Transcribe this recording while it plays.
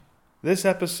This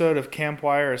episode of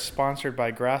Campwire is sponsored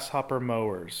by Grasshopper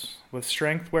Mowers. With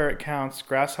strength where it counts,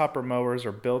 Grasshopper Mowers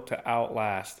are built to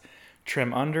outlast.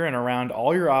 Trim under and around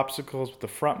all your obstacles with the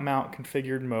front mount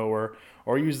configured mower,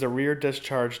 or use the rear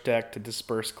discharge deck to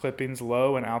disperse clippings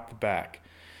low and out the back.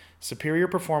 Superior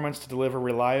performance to deliver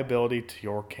reliability to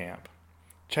your camp.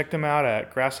 Check them out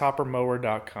at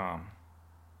grasshoppermower.com.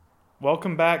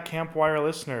 Welcome back, Campwire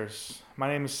listeners. My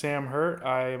name is Sam Hurt.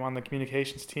 I am on the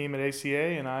communications team at ACA,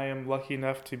 and I am lucky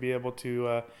enough to be able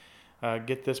to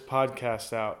get this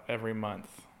podcast out every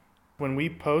month. When we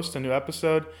post a new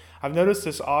episode, I've noticed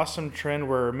this awesome trend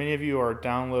where many of you are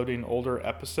downloading older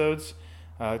episodes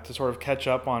to sort of catch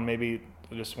up on maybe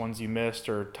just ones you missed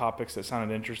or topics that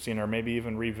sounded interesting, or maybe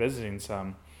even revisiting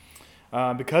some.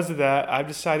 Because of that, I've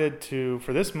decided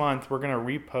for this month, we're going to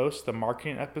repost the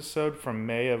marketing episode from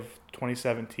May of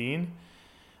 2017.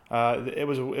 It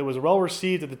was well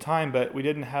received at the time, but we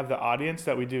didn't have the audience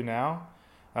that we do now.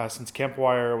 Since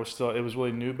Campwire it was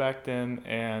really new back then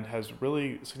and has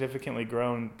really significantly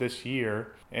grown this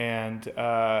year. And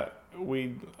I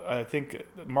think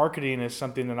marketing is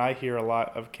something that I hear a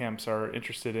lot of camps are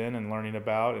interested in and learning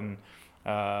about and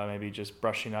maybe just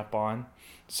brushing up on.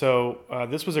 So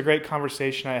this was a great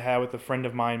conversation I had with a friend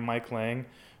of mine, Mike Lang,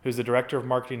 who's the director of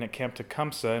marketing at Camp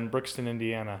Tecumseh in Brixton,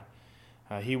 Indiana.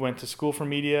 He went to school for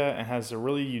media and has a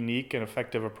really unique and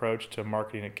effective approach to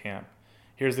marketing at camp.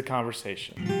 Here's the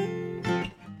conversation.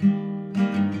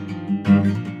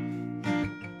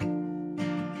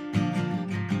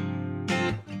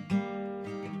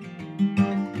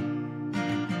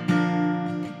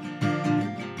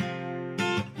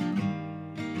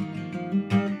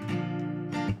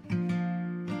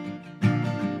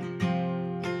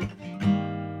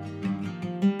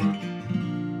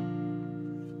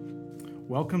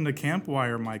 Welcome to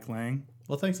Campwire, Mike Lang.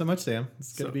 Well, thanks so much, Sam.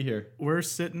 It's good to be here. We're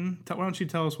sitting. Why don't you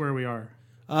tell us where we are?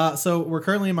 So we're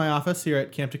currently in my office here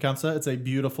at Camp Tecumseh. It's a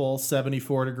beautiful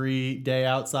 74-degree day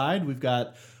outside. We've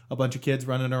got a bunch of kids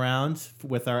running around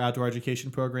with our outdoor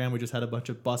education program. We just had a bunch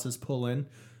of buses pull in,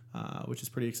 which is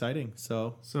pretty exciting.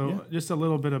 So yeah. Just a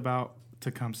little bit about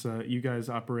Tecumseh. You guys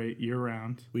operate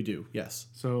year-round. We do, yes.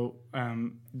 So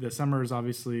the summer is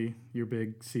obviously your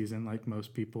big season, like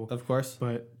most people. Of course.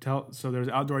 But so there's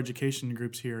outdoor education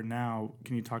groups here now.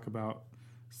 Can you talk about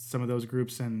some of those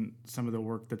groups and some of the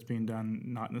work that's being done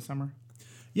not in the summer?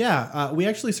 Yeah, we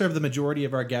actually serve the majority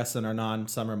of our guests in our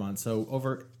non-summer months. So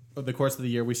over the course of the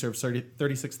year, we serve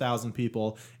 36,000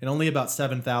 people, and only about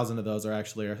 7,000 of those are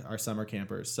actually our summer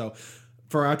campers. So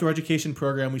for our outdoor education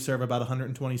program, we serve about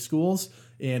 120 schools,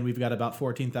 and we've got about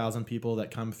 14,000 people that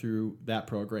come through that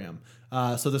program.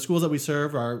 So the schools that we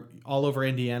serve are all over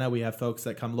Indiana. We have folks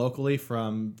that come locally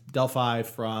from Delphi,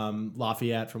 from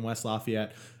Lafayette, from West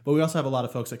Lafayette. But we also have a lot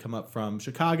of folks that come up from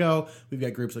Chicago. We've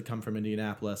got groups that come from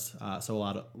Indianapolis, so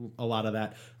a lot of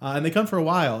that. And they come for a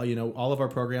while. You know, all of our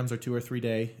programs are 2 or 3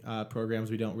 day programs.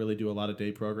 We don't really do a lot of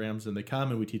day programs. And they come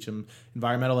and we teach them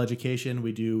environmental education.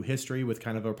 We do history with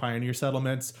kind of our pioneer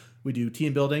settlements. We do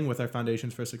team building with our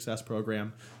Foundations for Success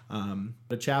program.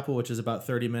 The chapel, which is about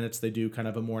 30 minutes, they do kind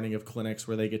of a morning of clinics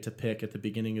where they get to pick at the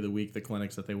beginning of the week the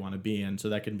clinics that they want to be in. So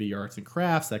that can be arts and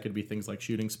crafts. That could be things like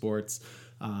shooting sports,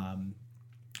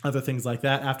 other things like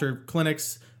that. After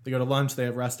clinics, they go to lunch, they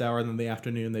have rest hour, and then in the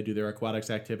afternoon they do their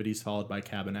aquatics activities followed by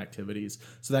cabin activities.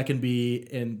 So that can be,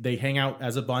 and they hang out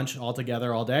as a bunch all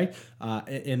together all day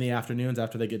in the afternoons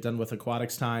after they get done with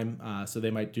aquatics time. So they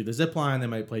might do the zip line, they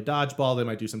might play dodgeball, they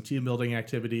might do some team building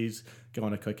activities, go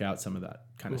on a cookout, some of that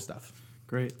kind of stuff.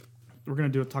 Great. We're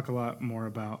going to talk a lot more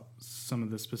about some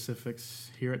of the specifics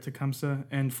here at Tecumseh.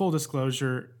 And full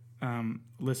disclosure,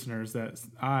 listeners, that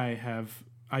I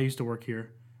used to work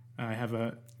here. I have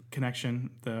a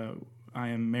connection. I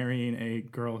am marrying a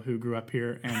girl who grew up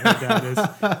here, and her dad is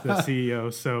the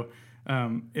CEO. So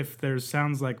if there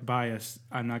sounds like bias,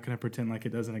 I'm not going to pretend like it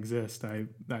doesn't exist.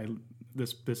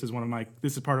 This is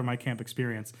part of my camp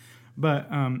experience. But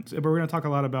we're going to talk a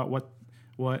lot about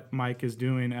what Mike is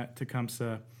doing at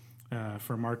Tecumseh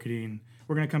for marketing.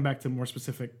 We're going to come back to more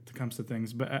specific Tecumseh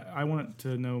things, but I want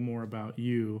to know more about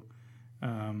you,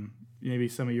 maybe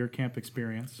some of your camp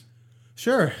experience.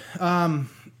 Sure.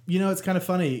 It's kind of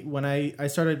funny. When I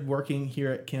started working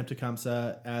here at Camp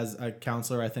Tecumseh as a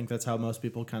counselor, I think that's how most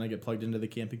people kind of get plugged into the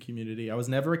camping community. I was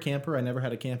never a camper. I never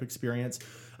had a camp experience.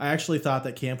 I actually thought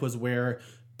that camp was where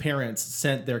parents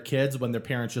sent their kids when their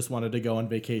parents just wanted to go on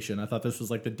vacation. I thought this was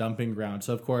like the dumping ground.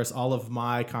 So, of course, all of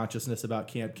my consciousness about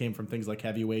camp came from things like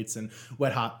heavy weights and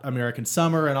wet, hot American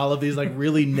summer and all of these like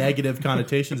really negative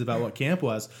connotations about what camp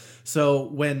was. So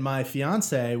when my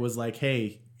fiance was like,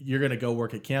 hey, you're going to go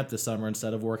work at camp this summer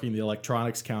instead of working the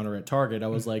electronics counter at Target. I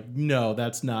was like, no,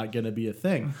 that's not going to be a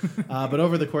thing. But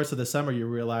over the course of the summer, you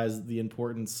realize the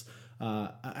importance,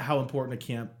 how important a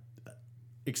camp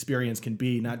experience can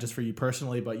be, not just for you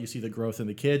personally, but you see the growth in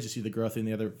the kids, you see the growth in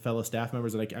the other fellow staff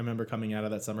members. And I remember coming out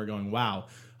of that summer going, wow,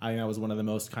 I think that was one of the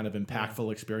most kind of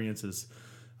impactful experiences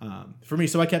for me.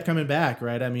 So I kept coming back,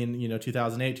 right? I mean,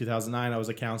 2008, 2009, I was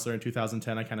a counselor. In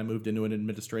 2010, I kind of moved into an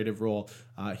administrative role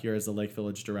here as the Lake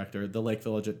Village director. The Lake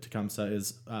Village at Tecumseh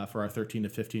is for our 13 to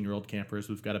 15-year-old campers.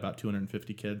 We've got about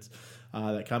 250 kids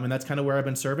that come, and that's kind of where I've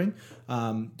been serving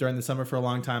during the summer for a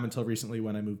long time until recently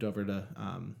when I moved over to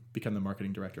become the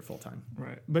marketing director full-time.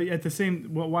 Right. But at the same,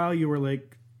 while you were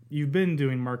you've been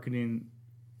doing marketing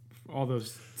all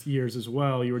those years as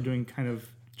well, you were doing kind of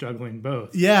juggling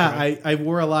both. Yeah, right? I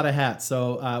wore a lot of hats.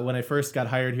 So when I first got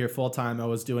hired here full time, I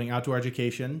was doing outdoor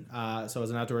education. So I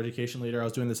was an outdoor education leader. I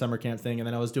was doing the summer camp thing, and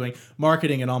then I was doing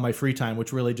marketing in all my free time,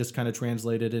 which really just kind of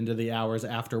translated into the hours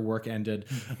after work ended,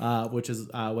 which is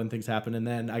when things happen. And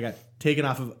then I got taken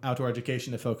off of outdoor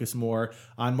education to focus more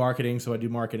on marketing. So I do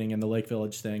marketing and the Lake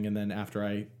Village thing. And then after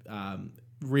I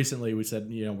recently, we said,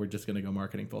 we're just going to go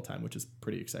marketing full time, which is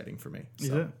pretty exciting for me. Is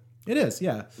it? It is,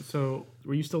 yeah. So,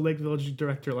 were you still Lake Village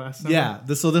director last summer? Yeah.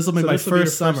 This will be my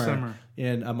first summer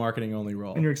in a marketing only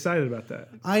role. And you're excited about that?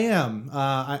 I am.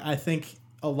 I think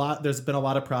there's been a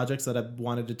lot of projects that I've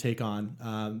wanted to take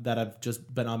on that I've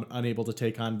just been unable to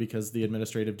take on because the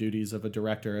administrative duties of a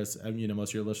director, as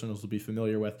most of your listeners will be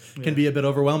familiar with, can be a bit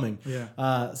overwhelming.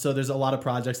 Yeah. So there's a lot of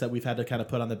projects that we've had to kind of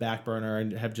put on the back burner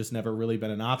and have just never really been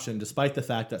an option, despite the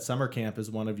fact that summer camp is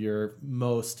one of your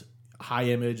most high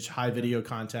image, high video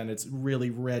content. It's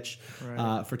really rich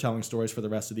for telling stories for the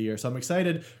rest of the year. So I'm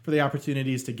excited for the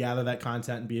opportunities to gather that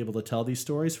content and be able to tell these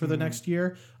stories for the next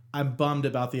year. I'm bummed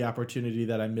about the opportunity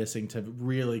that I'm missing to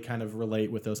really kind of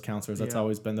relate with those counselors. That's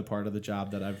always been the part of the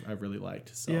job that I've really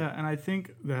liked. So. Yeah, and I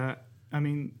think that, a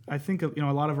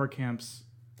lot of our camps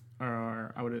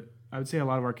are, I would say a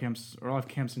lot of our camps, or a lot of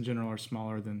camps in general, are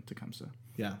smaller than Tecumseh.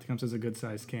 Yeah. Tecumseh is a good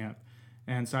sized camp.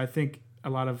 And so I think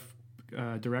a lot of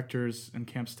directors and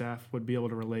camp staff would be able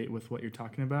to relate with what you're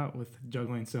talking about with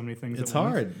juggling so many things. It's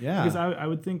hard, yeah. Because I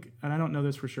would think, and I don't know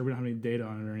this for sure, we don't have any data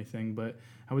on it or anything, but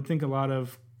I would think a lot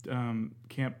of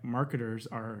camp marketers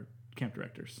are camp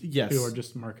directors. Yes. Who are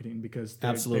just marketing because they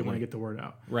want to get the word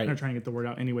out. Right. They're trying to get the word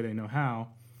out any way they know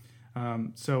how.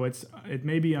 So it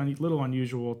may be a little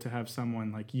unusual to have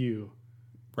someone like you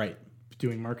right.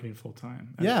 doing marketing full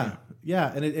time.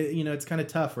 Yeah, and it's kind of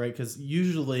tough, right? Because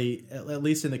usually, at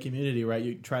least in the community, right,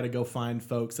 you try to go find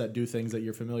folks that do things that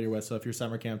you're familiar with. So if you're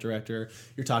summer camp director,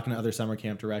 you're talking to other summer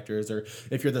camp directors, or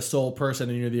if you're the sole person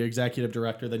and you're the executive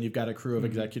director, then you've got a crew of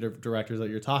executive directors that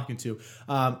you're talking to.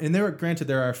 And there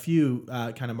are a few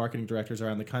kind of marketing directors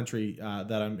around the country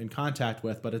that I'm in contact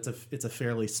with, but it's a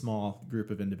fairly small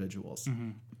group of individuals.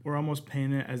 Mm-hmm. We're almost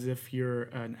painting it as if you're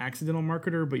an accidental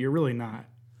marketer, but you're really not.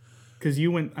 Because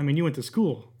you went to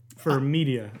school for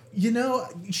media.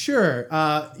 Sure.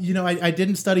 I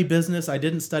didn't study business. I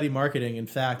didn't study marketing. In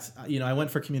fact, I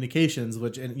went for communications,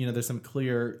 which, there's some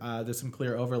clear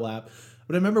overlap.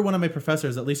 But I remember one of my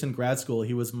professors, at least in grad school,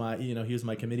 he was my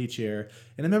committee chair.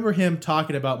 And I remember him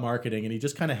talking about marketing, and he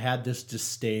just kind of had this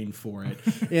disdain for it.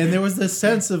 And there was this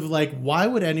sense of why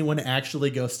would anyone actually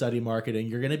go study marketing?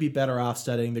 You're going to be better off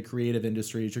studying the creative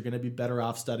industries. You're going to be better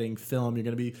off studying film. You're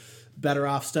going to be better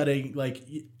off studying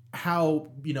how,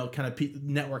 kind of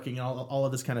networking and all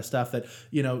of this kind of stuff that,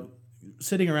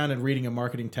 sitting around and reading a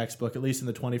marketing textbook, at least in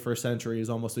the 21st century, is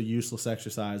almost a useless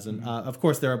exercise. And of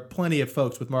course, there are plenty of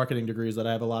folks with marketing degrees that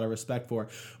I have a lot of respect for.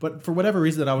 But for whatever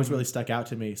reason, that always really stuck out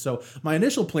to me. So my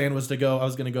initial plan was I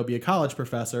was going to go be a college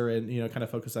professor and, kind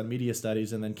of focus on media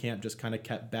studies, and then camp just kind of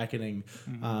kept beckoning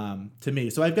to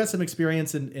me. So I've got some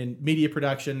experience in media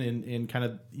production in kind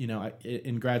of,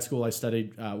 in grad school, I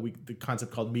studied the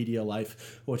concept called media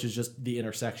life, which is just the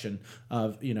intersection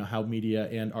of, how media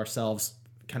and ourselves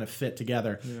kind of fit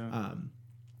together.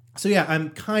 I'm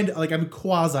kind of I'm a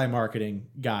quasi marketing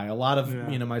guy. A lot of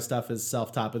my stuff is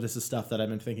self-taught, but this is stuff that I've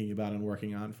been thinking about and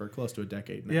working on for close to a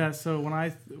decade now. Yeah. So when I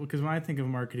think of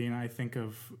marketing, I think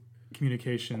of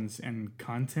communications and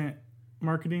content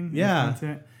marketing. Yeah. And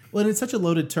content. Well, and it's such a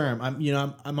loaded term.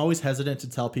 I'm always hesitant to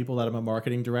tell people that I'm a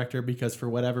marketing director because for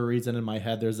whatever reason in my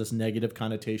head there's this negative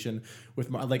connotation with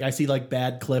like I see like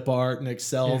bad clip art and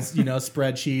Excel's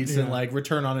spreadsheets and like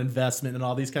return on investment and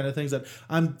all these kind of things that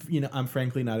I'm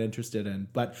frankly not interested in.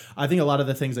 But I think a lot of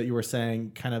the things that you were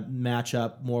saying kind of match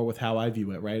up more with how I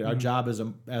view it. Right, our job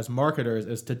as marketers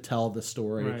is to tell the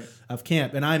story of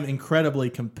camp, and I'm incredibly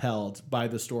compelled by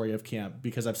the story of camp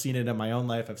because I've seen it in my own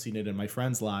life, I've seen it in my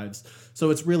friends' lives, so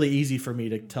it's really easy for me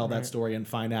to tell that story and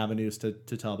find avenues to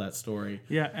tell that story.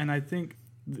 Yeah, and I think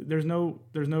there's no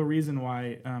reason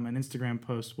why an Instagram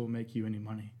post will make you any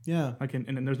money. Yeah, like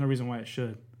and there's no reason why it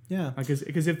should. Yeah,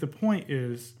 because if the point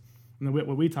is, and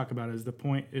what we talk about is the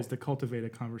point is to cultivate a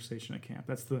conversation at camp.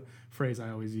 That's the phrase I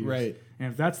always use. Right,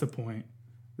 and if that's the point,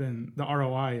 then the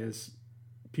ROI is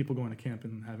people going to camp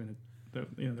and having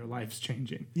their lives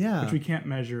changing. Yeah, which we can't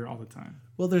measure all the time.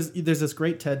 Well, there's this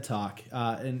great TED Talk,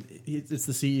 and it's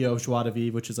the CEO of Joie de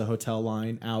Vivre, which is a hotel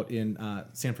line out in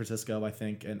San Francisco, I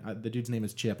think, and the dude's name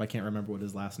is Chip. I can't remember what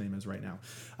his last name is right now.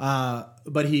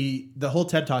 But the whole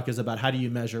TED Talk is about how do you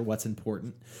measure what's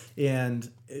important, and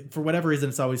for whatever reason,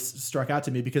 it's always struck out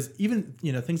to me because even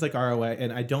things like ROI,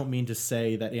 and I don't mean to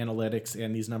say that analytics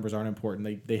and these numbers aren't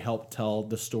important. They help tell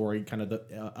the story, kind of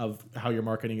of how your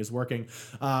marketing is working.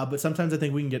 But sometimes I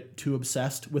think we can get too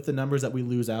obsessed with the numbers that we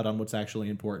lose out on what's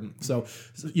actually important. So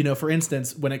for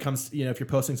instance, when it comes to, if you're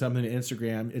posting something to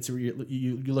Instagram, it's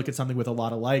you look at something with a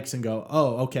lot of likes and go,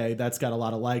 oh, okay, that's got a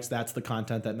lot of likes. That's the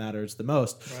content that matters the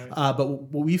most. Right. But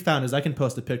what we found is I can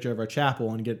post a picture of our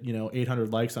chapel and get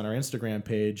 800 likes on our Instagram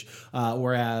page,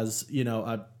 whereas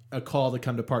a call to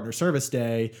come to Partner Service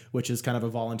Day, which is kind of a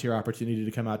volunteer opportunity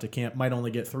to come out to camp, might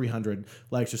only get 300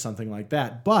 likes or something like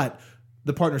that. But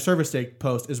the Partner Service Day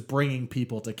post is bringing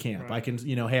people to camp. Right. I can,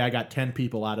 hey, I got 10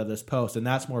 people out of this post, and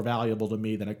that's more valuable to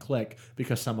me than a click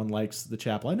because someone likes the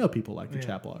chapel. I know people like the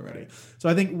chapel already. Right. So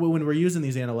I think when we're using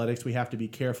these analytics, we have to be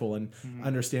careful in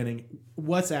understanding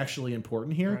what's actually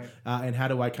important here, and how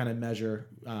do I kind of measure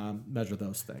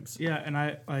those things. Yeah, and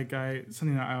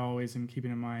something that I always am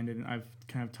keeping in mind, and I've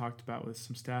kind of talked about with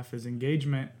some staff, is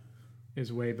engagement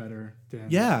is way better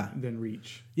than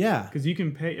reach. Yeah, because you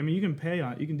can pay. You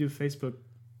can do Facebook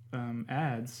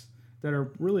ads that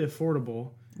are really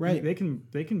affordable. Right, they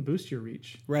can boost your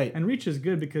reach. Right, and reach is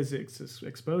good because it's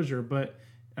exposure. But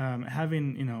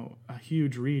having a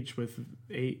huge reach with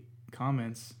 8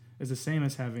 comments is the same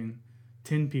as having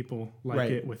 10 people like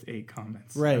it with 8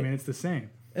 comments. Right, it's the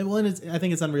same. And I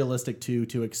think it's unrealistic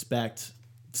to expect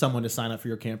someone to sign up for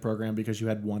your camp program because you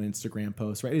had one Instagram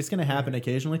post, right? It's going to happen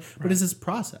occasionally, but it's this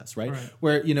process, right?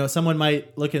 Where, someone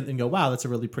might look at it and go, wow, that's a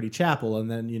really pretty chapel.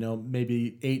 And then,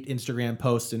 maybe 8 Instagram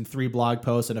posts and 3 blog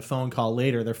posts and a phone call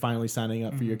later, they're finally signing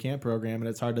up for your camp program. And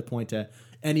it's hard to point to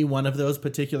any one of those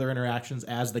particular interactions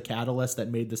as the catalyst that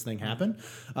made this thing happen.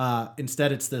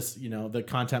 Instead, it's this, the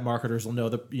content marketers will know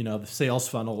the sales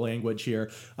funnel language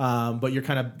here. But you're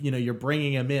kind of, you're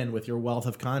bringing them in with your wealth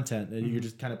of content and you're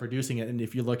just kind of producing it. And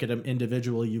if you look at them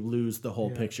individually, you lose the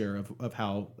whole picture of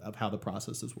how the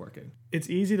process is working. It's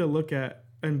easy to look at,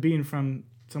 and being from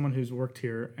someone who's worked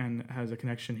here and has a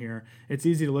connection here, it's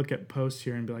easy to look at posts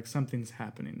here and be like, something's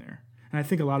happening there. And I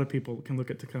think a lot of people can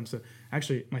look at Tecumseh.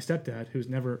 Actually, my stepdad,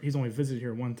 he's only visited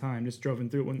here one time, just drove in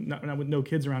through not with no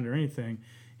kids around or anything.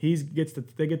 They get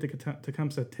the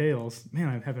Tecumseh Tales. Man,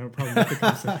 I'm having a problem with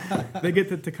Tecumseh. They get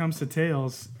the Tecumseh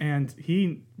Tales, and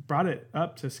he brought it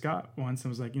up to Scott once and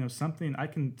was like,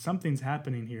 something's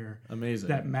happening here. Amazing.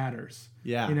 That matters.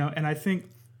 Yeah. And I think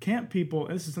camp people,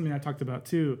 and this is something I talked about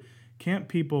too, camp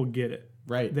people get it.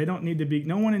 Right. They don't need to be,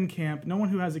 no one in camp, no one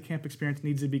who has a camp experience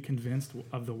needs to be convinced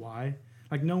of the why.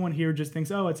 Like no one here just thinks,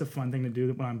 oh, it's a fun thing to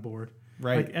do when I'm bored.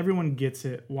 Right. Like everyone gets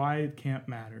it, why camp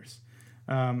matters.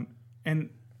 And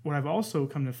what I've also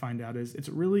come to find out is it's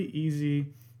really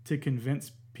easy to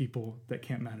convince people that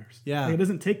camp matters. Yeah. Like it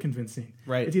doesn't take convincing.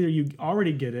 Right. It's either you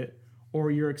already get it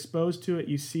or you're exposed to it,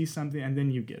 you see something, and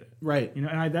then you get it. Right.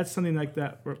 And that's something like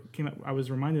that I was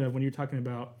reminded of when you're talking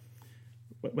about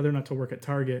whether or not to work at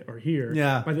Target or here.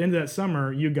 Yeah. By the end of that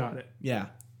summer, you got it. Yeah.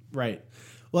 Right.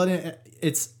 Well,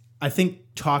 I think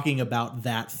talking about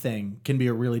that thing can be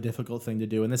a really difficult thing to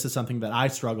do. And this is something that I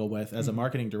struggle with as a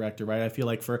marketing director, right? I feel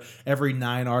like for every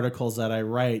 9 articles that I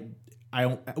write,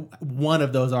 one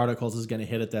of those articles is going to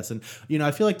hit at this. And,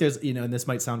 I feel like there's, and this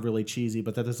might sound really cheesy,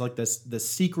 but that there's like this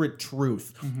secret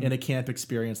truth in a camp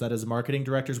experience that as marketing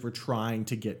directors, we're trying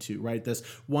to get to, right? This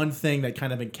one thing that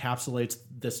kind of encapsulates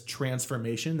this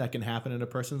transformation that can happen in a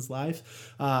person's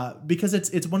life, because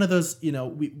it's one of those,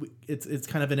 it's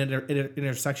kind of an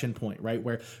intersection point, right,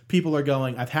 where people are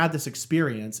going, I've had this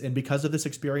experience, and because of this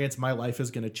experience, my life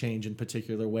is going to change in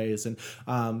particular ways. And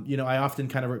I often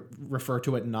kind of refer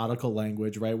to it in nautical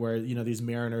language, right, where these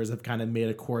mariners have kind of made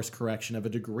a course correction of a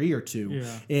degree or two,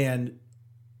 and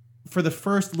for the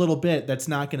first little bit, that's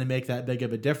not going to make that big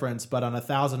of a difference. But on a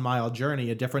 1,000-mile journey,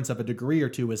 a difference of a degree or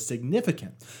two is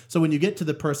significant. So when you get to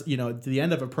the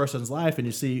end of a person's life, and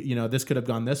you see, this could have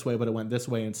gone this way, but it went this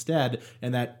way instead,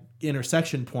 and that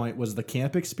intersection point was the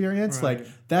camp experience. Right. Like,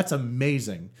 that's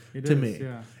amazing to me.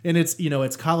 Yeah. And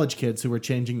it's college kids who are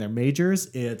changing their majors.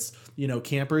 It's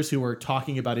campers who are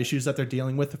talking about issues that they're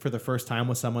dealing with for the first time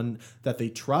with someone that they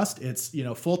trust. It's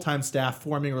full-time staff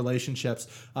forming relationships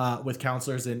with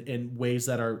counselors in ways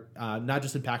that are not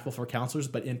just impactful for counselors,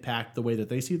 but impact the way that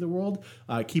they see the world,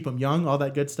 keep them young, all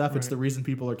that good stuff. Right. It's the reason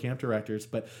people are camp directors.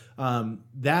 But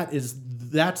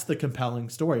that's the compelling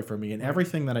story for me, and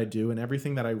everything that I do and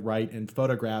everything that I write and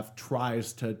photograph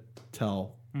tries to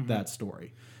tell that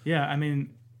story. Yeah, I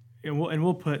mean,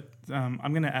 we'll put. I'm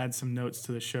going to add some notes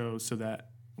to the show so that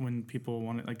when people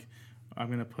want it, I'm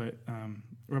going to put.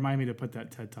 Remind me to put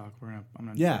that TED Talk. I'm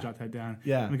going to jot that down.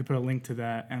 Yeah, we can put a link to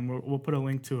that, and we'll put a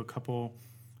link to a couple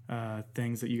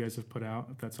things that you guys have put out,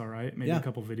 if that's all right. Maybe a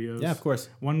couple videos. Yeah, of course.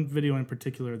 One video in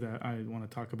particular that I want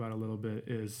to talk about a little bit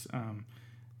is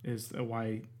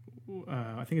why.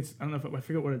 I think I don't know if I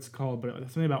forget what it's called, but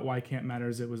something about why camp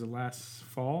matters. It was last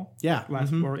fall,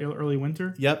 or early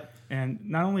winter. Yep. And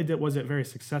not only was it very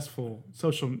successful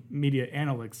social media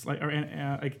analytics,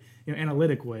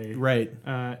 analytic way, right?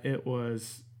 It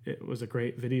was a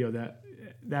great video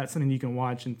that's something you can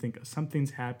watch and think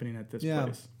something's happening at this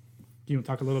place. Can you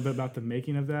talk a little bit about the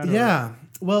making of that? Yeah.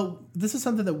 Well, this is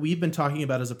something that we've been talking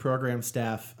about as a program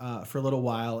staff for a little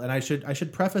while, and I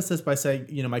should preface this by saying,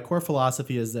 my core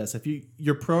philosophy is this: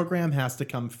 your program has to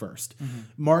come first.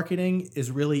 Marketing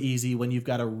is really easy when you've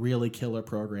got a really killer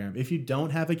program. If you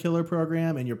don't have a killer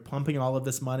program and you're pumping all of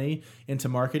this money into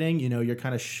marketing, you're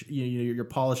kind of you're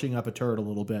polishing up a turd a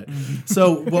little bit.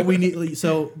 So what we need,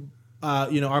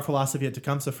 our philosophy at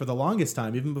Tecumseh for the longest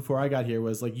time, even before I got here,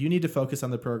 was you need to focus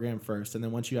on the program first. And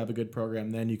then once you have a good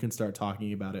program, then you can start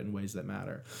talking about it in ways that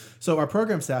matter. So our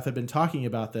program staff had been talking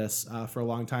about this for a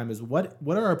long time, is what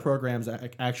are our programs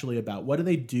actually about? What do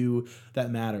they do that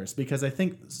matters? Because I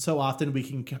think so often we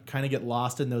can kind of get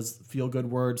lost in those feel-good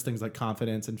words, things like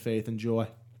confidence and faith and joy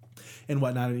and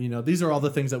whatnot. These are all the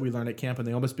things that we learn at camp, and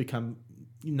they almost become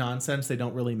nonsense. They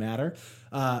don't really matter.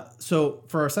 So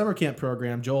for our summer camp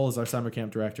program, Joel is our summer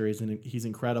camp director. He's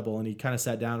incredible, and he kind of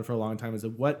sat down for a long time and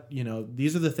said,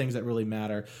 these are the things that really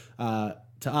matter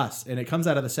to us. And it comes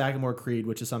out of the Sagamore Creed,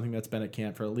 which is something that's been at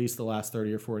camp for at least the last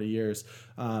 30 or 40 years.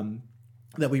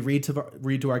 That we read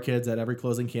to our kids at every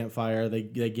closing campfire. They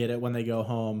get it when they go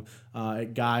home.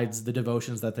 It guides the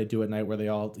devotions that they do at night, where they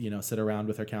all sit around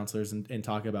with their counselors and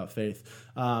talk about faith.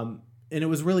 And it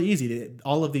was really easy.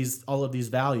 All of these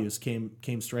values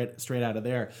came straight out of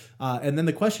there. And then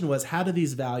the question was, how do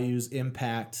these values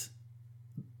impact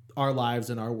our lives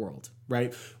and our world,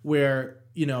 right? Where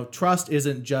trust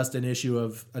isn't just an issue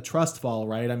of a trust fall,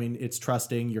 right? I mean, it's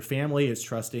trusting your family, it's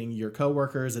trusting your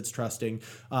coworkers, it's trusting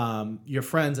your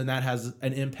friends, and that has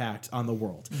an impact on the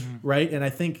world, right? And I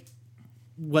think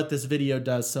what this video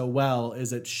does so well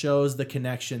is it shows the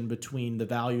connection between the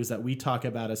values that we talk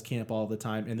about as camp all the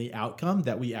time and the outcome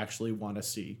that we actually want to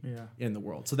see in the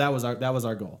world. So that was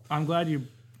our goal. I'm glad you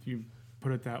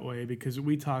put it that way, because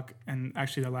we talk, and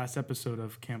actually the last episode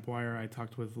of Camp Wire, I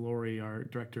talked with Lori, our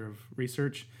director of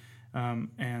research,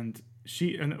 and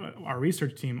our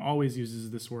research team always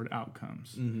uses this word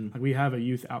outcomes. We have a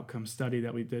youth outcome study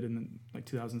that we did in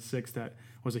 2006 that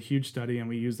was a huge study, and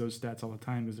we use those stats all the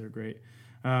time because they're great.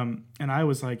 And I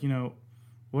was like,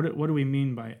 what do we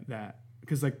mean by that?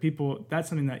 Because people, that's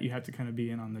something that you have to kind of be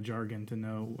in on the jargon to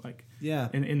know,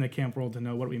 in the camp world, to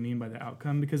know what we mean by the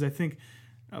outcome. Because I think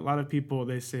a lot of people,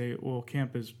 they say, well,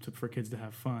 camp is for kids to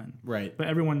have fun. Right. But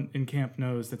everyone in camp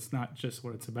knows that's not just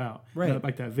what it's about. Right.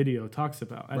 Like that video talks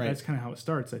about. Right. That's kind of how it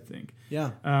starts, I think.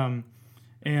 Yeah.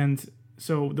 And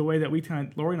so the way that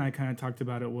Lori and I kind of talked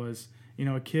about it was,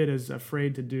 a kid is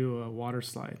afraid to do a water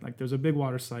slide. There's a big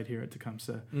water slide here at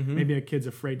Tecumseh. Maybe a kid's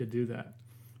afraid to do that.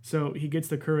 So he gets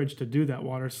the courage to do that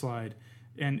water slide,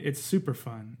 and it's super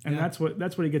fun. And that's what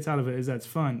he gets out of it, is that's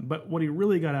fun. But what he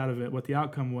really got out of it, what the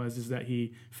outcome was, is that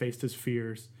he faced his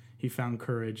fears. He found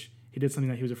courage. He did something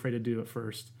that he was afraid to do at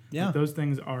first. Yeah. Those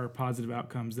things are positive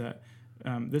outcomes that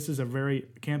camp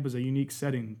is a unique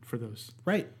setting for those.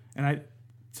 Right. And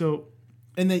so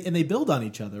And they build on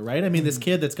each other, right? I mean, this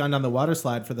kid that's gone down the water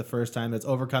slide for the first time, that's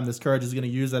overcome this courage, is going to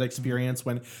use that experience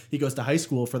when he goes to high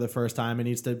school for the first time and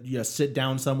needs to sit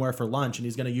down somewhere for lunch. And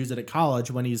he's going to use it at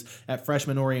college when he's at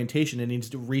freshman orientation and needs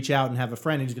to reach out and have a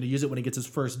friend. And he's going to use it when he gets his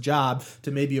first job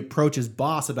to maybe approach his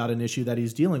boss about an issue that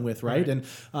he's dealing with, right? And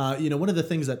one of the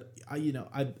things that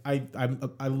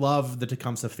I love the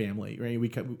Tecumseh family, right?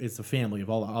 It's a family of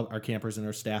all our campers and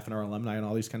our staff and our alumni and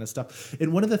all these kind of stuff.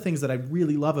 And one of the things that I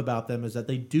really love about them is that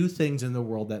they do things in the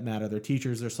world that matter. They're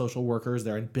teachers, they're social workers,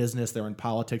 they're in business, they're in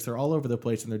politics, they're all over the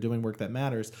place, and they're doing work that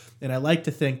matters. And I like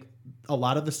to think a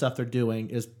lot of the stuff they're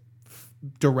doing is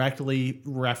directly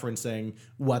referencing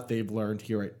what they've learned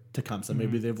here at Tecumseh.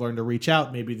 Maybe they've learned to reach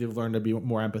out. Maybe they've learned to be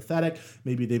more empathetic.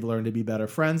 Maybe they've learned to be better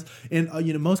friends. And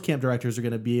most camp directors are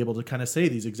going to be able to kind of say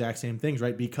these exact same things,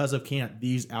 right? Because of camp,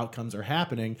 these outcomes are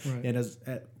happening. Right.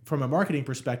 And from a marketing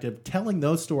perspective, telling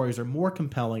those stories are more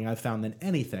compelling, I've found, than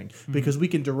anything, because we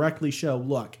can directly show,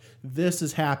 look, this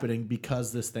is happening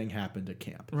because this thing happened at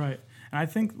camp. Right. And I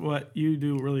think what you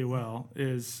do really well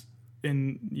is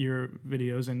in your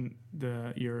videos and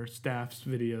your staff's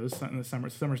videos, the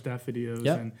summer staff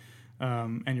videos,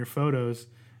 and your photos,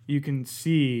 you can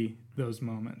see those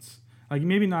moments. Like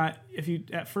maybe not if you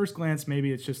at first glance,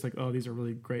 maybe it's just like, oh, these are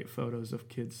really great photos of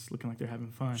kids looking like they're having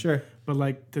fun. Sure. But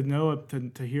like to know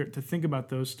to hear to think about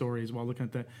those stories while looking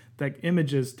at that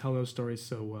images tell those stories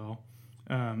so well,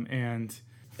 and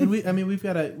we've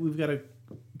got a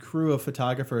crew of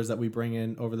photographers that we bring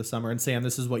in over the summer. And Sam,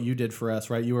 this is what you did for us,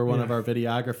 right? You were one of our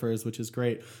videographers, which is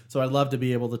great. So I'd love to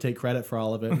be able to take credit for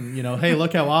all of it. And, hey,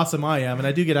 look how awesome I am. And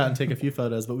I do get out and take a few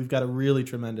photos, but we've got a really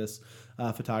tremendous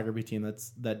photography team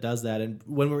that does that. And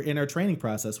when we're in our training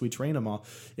process, we train them all.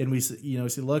 And we say,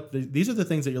 look, these are the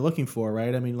things that you're looking for,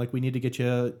 right? I mean, like we need to get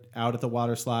you out at the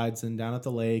water slides and down at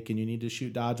the lake, and you need to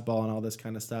shoot dodgeball and all this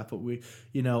kind of stuff. But we,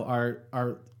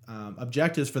 our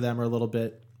objectives for them are a little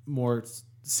bit more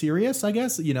serious, I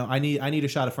guess. I need a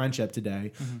shot of friendship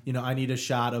today. I need a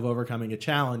shot of overcoming a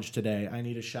challenge today. I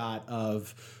need a shot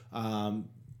of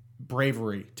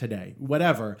bravery today,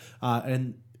 whatever.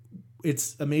 And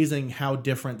it's amazing how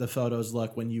different the photos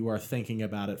look when you are thinking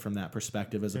about it from that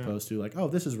perspective, as opposed to like, oh,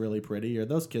 this is really pretty, or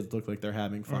those kids look like they're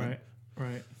having fun.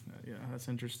 Right. Yeah, that's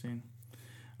interesting.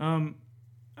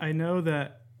 I know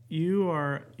that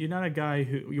you're not a guy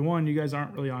who, you guys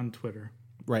aren't really on Twitter.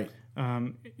 Right.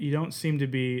 You don't seem to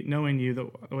be, knowing you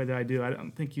the way that I do, I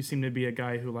don't think you seem to be a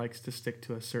guy who likes to stick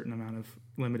to a certain amount of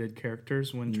limited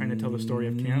characters when trying to tell the story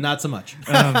of camp. Not so much.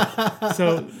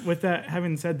 So with that,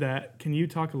 having said that, can you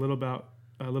talk a little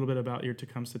bit about your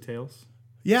Tecumseh Tales?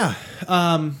 Yeah.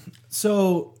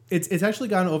 So it's actually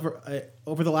gone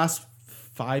over the last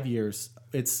 5 years.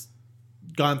 It's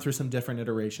gone through some different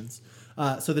iterations.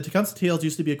 So the Tecumseh Tales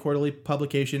used to be a quarterly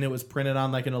publication. It was printed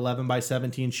on like an 11 by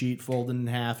 17 sheet, folded in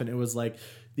half, and it was like,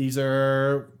 these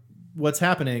are what's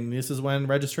happening. This is when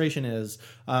registration is.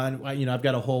 And I've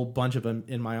got a whole bunch of them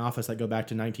in my office that go back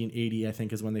to 1980, I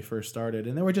think, is when they first started.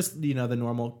 And they were just, the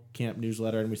normal camp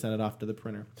newsletter, and we sent it off to the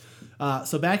printer.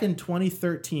 So back in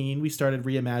 2013, we started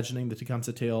reimagining the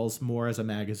Tecumseh Tales more as a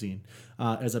magazine,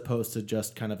 as opposed to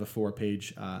just kind of a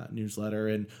 4-page newsletter.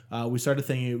 And we started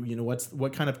thinking,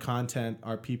 what kind of content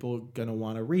are people going to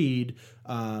want to read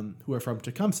who are from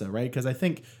Tecumseh, right? Because I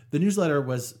think the newsletter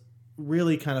was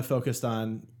really kind of focused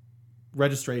on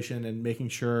registration and making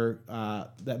sure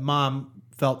that mom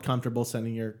felt comfortable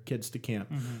sending your kids to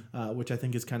camp, which I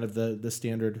think is kind of the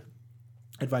standard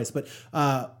advice. But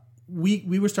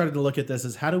we were starting to look at this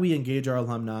as, how do we engage our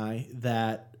alumni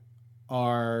that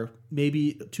are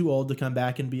maybe too old to come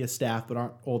back and be a staff but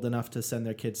aren't old enough to send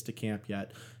their kids to camp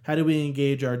yet? How do we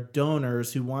engage our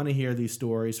donors who want to hear these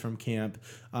stories from camp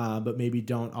but maybe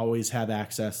don't always have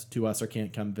access to us or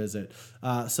can't come visit?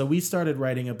 So we started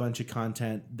writing a bunch of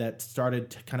content that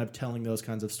started kind of telling those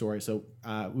kinds of stories. So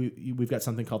we've got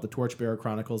something called the Torchbearer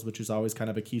Chronicles, which is always kind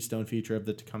of a keystone feature of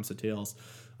the Tecumseh Tales,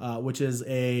 which is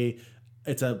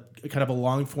it's a kind of a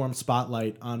long form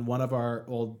spotlight on one of our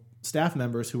old staff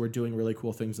members who are doing really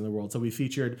cool things in the world. So we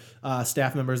featured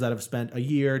staff members that have spent a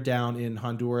year down in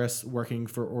Honduras working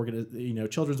for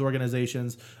children's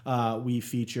organizations. We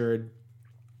featured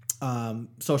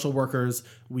social workers.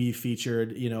 We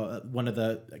featured one of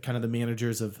the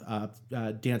managers of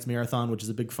Dance Marathon, which is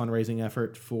a big fundraising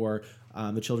effort for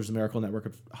the Children's Miracle Network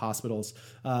of hospitals.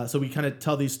 So we kind of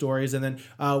tell these stories, and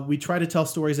then we try to tell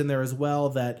stories in there as well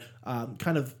that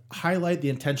kind of highlight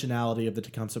the intentionality of the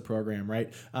Tecumseh program,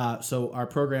 right? So our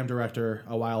program director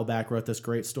a while back wrote this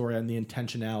great story on the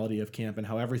intentionality of camp and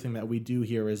how everything that we do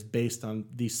here is based on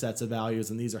these sets of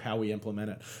values, and these are how we implement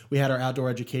it. We had our outdoor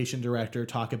education director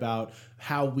talk about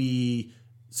how we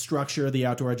structure the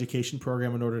outdoor education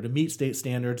program in order to meet state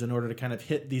standards, in order to kind of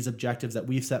hit these objectives that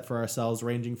we've set for ourselves,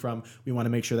 ranging from we want to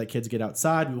make sure that kids get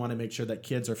outside, we want to make sure that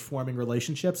kids are forming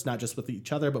relationships, not just with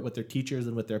each other, but with their teachers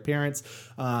and with their parents.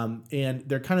 And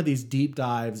they're kind of these deep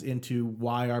dives into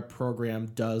why our program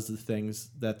does the things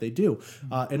that they do.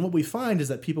 And what we find is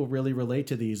that people really relate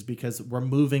to these because we're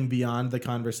moving beyond the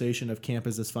conversation of camp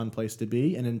is this fun place to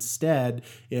be. And instead,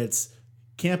 it's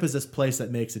camp is this place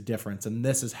that makes a difference. And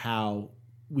this is how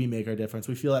we make our difference.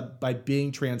 We feel that by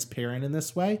being transparent in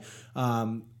this way,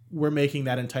 we're making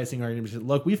that enticing argument.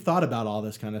 Look, we've thought about all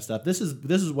this kind of stuff. This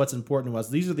is what's important to us.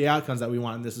 These are the outcomes that we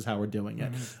want, and this is how we're doing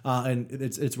it. And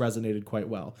it's resonated quite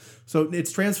well. So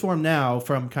it's transformed now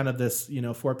from kind of this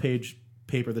 4-page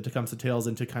paper, the Tecumseh Tales,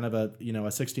 into kind of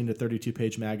a 16 to 32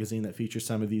 page magazine that features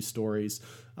some of these stories.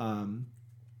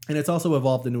 And it's also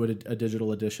evolved into a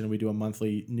digital edition. We do a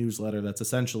monthly newsletter that's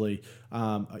essentially,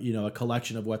 a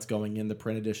collection of what's going in the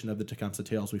print edition of the Tecumseh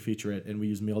Tales. We feature it, and we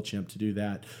use MailChimp to do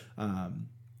that.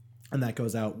 And that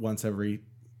goes out once a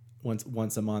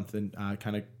month, and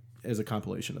kind of as a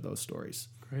compilation of those stories.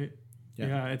 Great.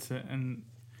 Yeah, it's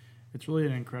really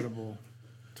an incredible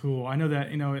tool. I know that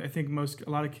I think a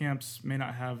lot of camps may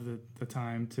not have the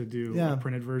time to do a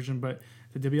printed version, but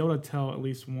to be able to tell at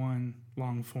least one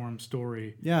long form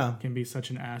story can be such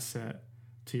an asset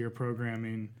to your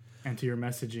programming and to your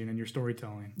messaging and your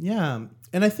storytelling. Yeah.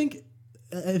 And I think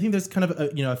there's kind of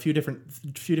a few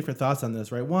different thoughts on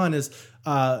this, right? One is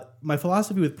my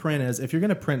philosophy with print is if you're going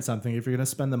to print something, if you're going to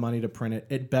spend the money to print it,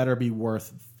 it better be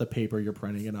worth the paper you're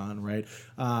printing it on, right?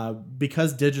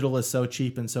 Because digital is so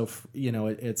cheap and so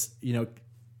it's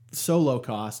so low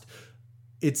cost,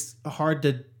 it's hard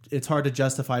to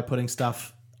justify putting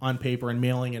stuff on paper and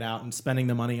mailing it out and spending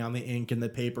the money on the ink and the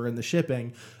paper and the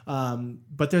shipping.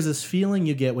 But there's this feeling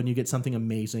you get when you get something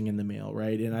amazing in the mail,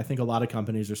 right? And I think a lot of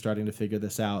companies are starting to figure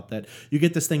this out, that you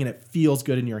get this thing and it feels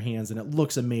good in your hands and it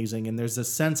looks amazing. And there's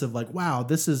this sense of like, wow,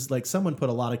 this is like someone put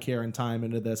a lot of care and time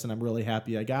into this and I'm really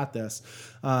happy I got this.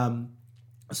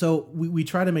 So we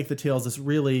try to make the Tales this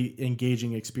really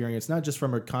engaging experience, not just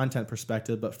from a content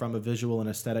perspective, but from a visual and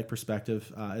aesthetic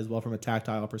perspective, as well from a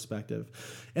tactile perspective.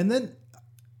 And then,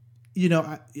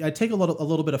 I take a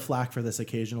little bit of flack for this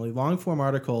occasionally. Long form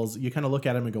articles, you kind of look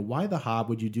at them and go, why the hob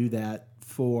would you do that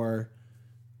for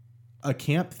a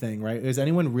camp thing, right? Is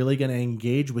anyone really going to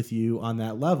engage with you on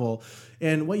that level?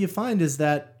 And what you find is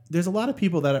that there's a lot of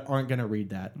people that aren't going to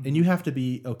read that, and you have to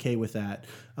be okay with that.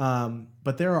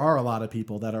 But there are a lot of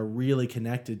people that are really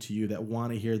connected to you that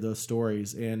want to hear those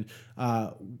stories. And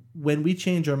when we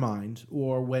change our mind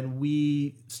or when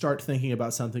we start thinking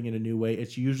about something in a new way,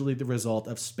 it's usually the result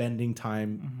of spending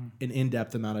time, an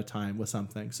in-depth amount of time with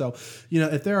something. So,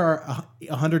 if there are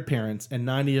 100 parents and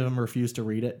 90 of them refuse to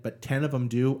read it, but 10 of them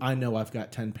do, I know I've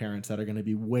got 10 parents that are going to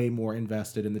be way more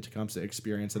invested in the Tecumseh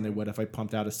experience than they would if I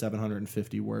pumped out a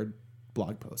 750-word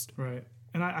blog post. Right.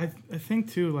 And I think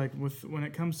too, like when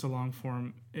it comes to long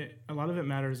form, a lot of it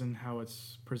matters in how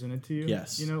it's presented to you.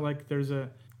 Yes. Like there's a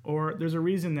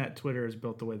reason that Twitter is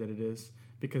built the way that it is,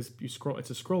 because you scroll.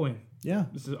 It's a scrolling. Yeah.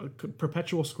 It's a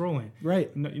perpetual scrolling.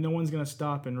 Right. No one's gonna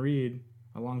stop and read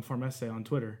a long form essay on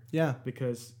Twitter. Yeah.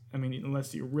 Because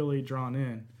unless you're really drawn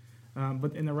in.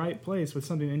 But in the right place with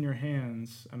something in your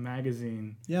hands, a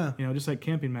magazine. Yeah. Just like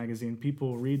Camping Magazine,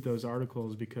 people read those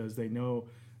articles because they know.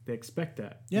 They expect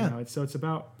that. Yeah. It's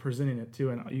about presenting it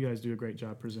too, and you guys do a great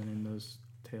job presenting those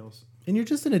tales. And you're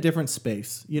just in a different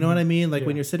space. You know what I mean? Like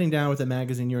when you're sitting down with a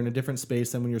magazine, you're in a different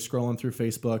space than when you're scrolling through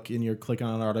Facebook and you're clicking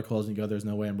on articles and you go, "There's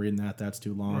no way I'm reading that. That's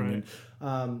too long." Right.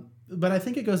 And, but I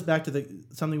think it goes back to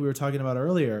something we were talking about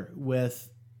earlier with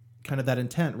kind of that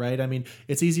intent, right? I mean,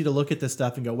 it's easy to look at this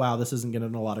stuff and go, wow, this isn't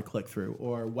getting a lot of click through,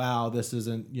 or wow, this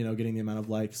isn't, getting the amount of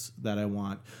likes that I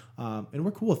want. And we're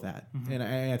cool with that. Mm-hmm. And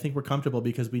I think we're comfortable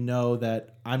because we know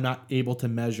that I'm not able to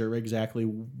measure exactly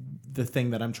the thing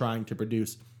that I'm trying to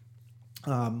produce.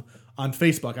 On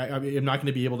Facebook, I'm not going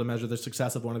to be able to measure the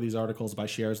success of one of these articles by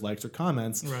shares, likes, or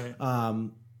comments. Right.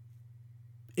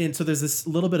 And so there's this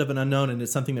little bit of an unknown, and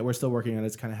it's something that we're still working on.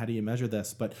 It's kind of, how do you measure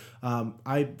this? But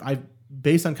I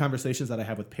based on conversations that I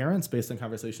have with parents, based on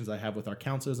conversations I have with our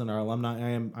counselors and our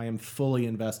alumni, I am fully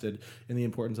invested in the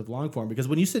importance of long form. Because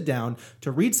when you sit down to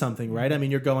read something, right? I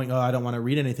mean, you're going, oh, I don't want to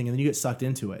read anything, and then you get sucked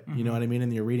into it. Mm-hmm. You know what I mean?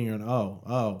 And you're reading, and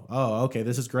okay,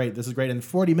 this is great. And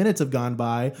 40 minutes have gone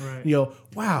by. Right. You go,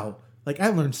 wow. Like, I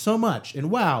learned so much,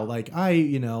 and wow, like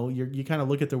you kind of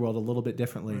look at the world a little bit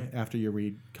differently after you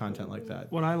read content like that.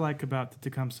 What I like about the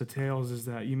Tecumseh Tales is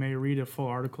that you may read a full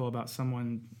article about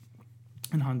someone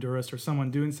in Honduras or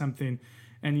someone doing something,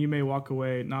 and you may walk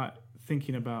away not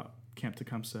thinking about Camp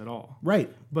Tecumseh at all.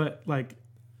 Right. But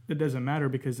it doesn't matter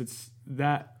because it's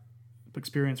that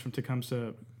experience from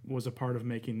Tecumseh was a part of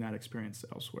making that experience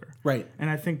elsewhere. Right. And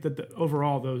I think that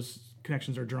overall those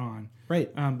connections are drawn.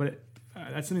 Right. But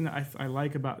that's something that I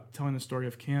like about telling the story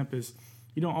of camp is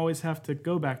you don't always have to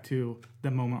go back to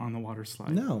the moment on the water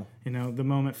slide. No. You know, the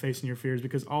moment facing your fears,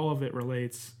 because all of it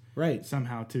relates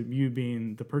somehow to you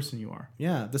being the person you are.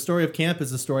 Yeah. The story of camp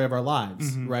is the story of our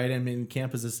lives, right? I mean,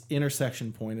 camp is this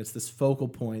intersection point. It's this focal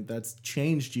point that's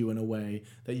changed you in a way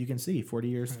that you can see 40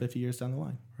 years, 50 years down the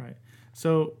line. Right.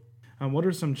 So what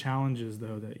are some challenges,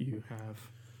 though, that you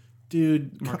have?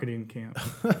 Dude, marketing camp.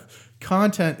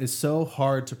 Content is so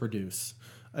hard to produce.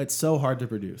 It's so hard to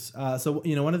produce. So,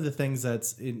 you know, one of the things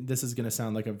this is going to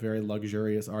sound like a very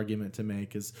luxurious argument to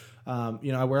make is,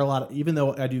 you know, I wear a lot of, even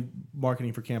though I do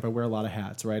marketing for camp, I wear a lot of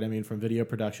hats, right? I mean, from video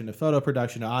production to photo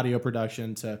production to audio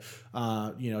production to,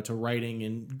 you know, to writing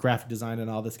and graphic design and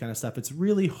all this kind of stuff. It's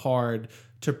really hard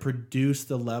to produce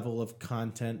the level of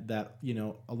content that, you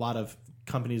know, a lot of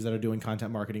companies that are doing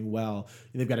content marketing well,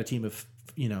 they've got a team of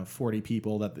 40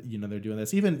 people that, you know, they're doing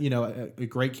this. Even, you know, a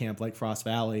great camp like Frost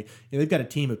Valley, you know, they've got a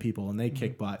team of people and they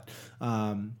kick butt.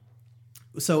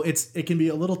 So it can be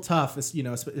a little tough, you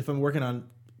know, if I'm working on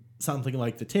something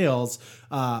like the Tales,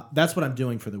 that's what I'm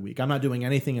doing for the week. I'm not doing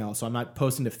anything else. So I'm not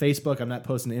posting to Facebook. I'm not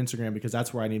posting to Instagram because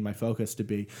that's where I need my focus to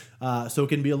be. So it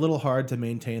can be a little hard to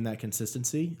maintain that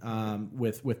consistency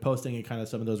with posting and kind of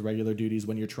some of those regular duties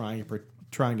when you're trying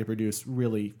to produce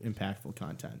really impactful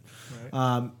content.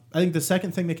 Right. I think the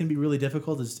second thing that can be really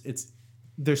difficult is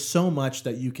there's so much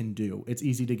that you can do. It's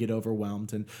easy to get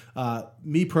overwhelmed. And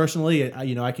me personally,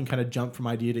 I can kind of jump from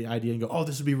idea to idea and go, oh,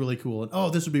 this would be really cool. And, oh,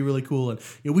 this would be really cool. And,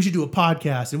 you know, we should do a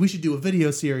podcast and we should do a video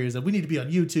series and we need to be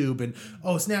on YouTube. And,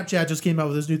 oh, Snapchat just came out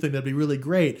with this new thing. That'd be really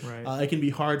great. Right. It can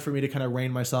be hard for me to kind of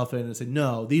rein myself in and say,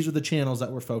 no, these are the channels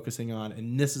that we're focusing on.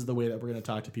 And this is the way that we're going to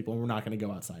talk to people. And we're not going to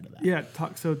go outside of that. Yeah.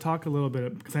 Talk a little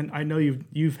bit, because I know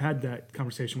you've had that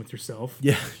conversation with yourself.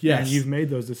 Yeah. Yes. And you've made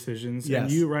those decisions.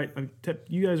 Yes. And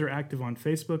you guys are active on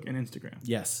Facebook and Instagram.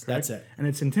 Yes, correct? That's it. And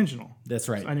it's intentional. That's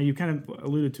right. So I know you kind of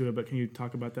alluded to it, but can you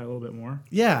talk about that a little bit more?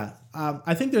 Yeah.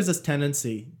 I think there's this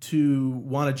tendency to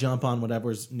want to jump on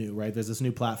whatever's new, right? There's this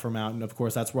new platform out, and of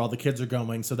course that's where all the kids are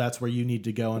going, so that's where you need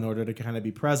to go in order to kind of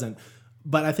be present.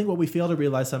 But I think what we fail to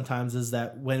realize sometimes is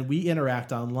that when we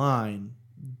interact online,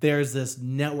 there's this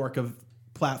network of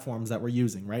platforms that we're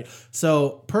using, right?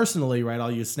 So personally, right,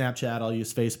 I'll use Snapchat, I'll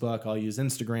use Facebook, I'll use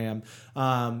Instagram,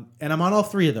 and I'm on all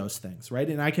three of those things, right?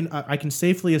 And I can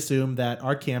safely assume that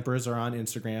our campers are on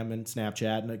Instagram and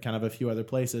Snapchat and kind of a few other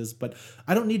places, but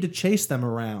I don't need to chase them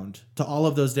around to all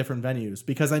of those different venues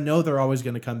because I know they're always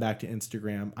going to come back to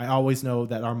Instagram. I always know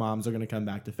that our moms are going to come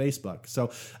back to Facebook.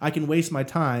 So I can waste my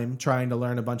time trying to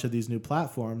learn a bunch of these new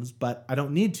platforms, but I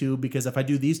don't need to, because if I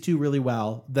do these two really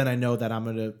well, then I know that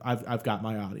I've got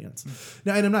my audience.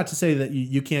 Now, and I'm not to say that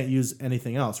you can't use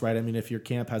anything else, right? I mean, if your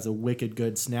camp has a wicked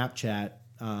good Snapchat,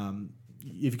 if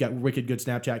you've got wicked good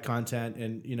Snapchat content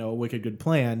and, you know, a wicked good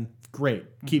plan, great.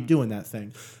 Keep doing that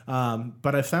thing.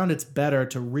 But I found it's better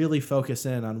to really focus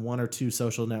in on one or two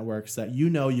social networks that you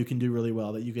know you can do really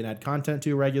well, that you can add content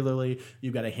to regularly.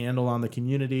 You've got a handle on the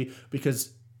community,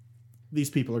 because these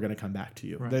people are going to come back to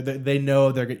you. Right. They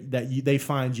know they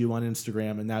find you on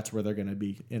Instagram, and that's where they're going to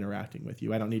be interacting with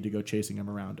you. I don't need to go chasing them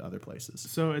around to other places.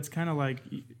 So it's kind of like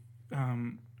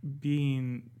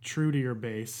being true to your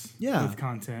base with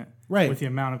content, right? With the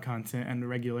amount of content and the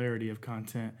regularity of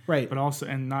content, right? But also,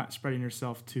 and not spreading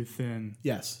yourself too thin,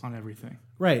 on everything,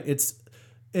 right?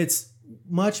 It's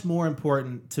much more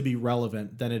important to be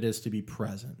relevant than it is to be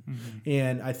present. Mm-hmm.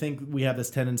 And I think we have this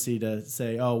tendency to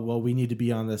say, oh, well, we need to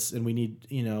be on this, and we need,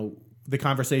 you know, the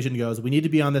conversation goes, we need to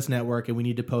be on this network and we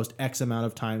need to post X amount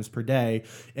of times per day.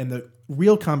 And the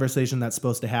real conversation that's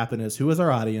supposed to happen is, who is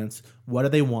our audience? What do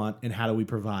they want? And how do we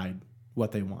provide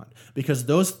what they want? Because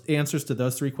those answers to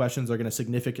those three questions are going to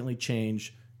significantly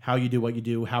change how you do what you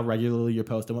do, how regularly you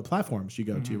post, and what platforms you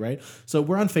go to, right? So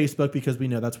we're on Facebook because we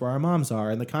know that's where our moms are,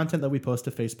 and the content that we post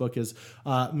to Facebook is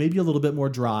maybe a little bit more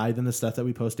dry than the stuff that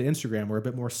we post to Instagram. We're a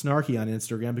bit more snarky on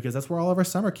Instagram because that's where all of our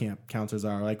summer camp counselors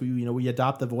are. Like, we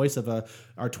adopt the voice of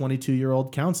our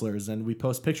 22-year-old counselors, and we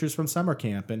post pictures from summer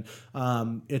camp, and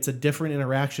it's a different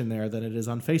interaction there than it is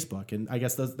on Facebook. And I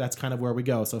guess that's kind of where we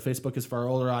go. So Facebook is for our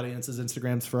older audiences,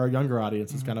 Instagram's for our younger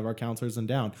audiences, kind of our counselors and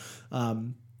down.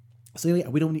 So yeah,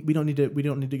 we don't need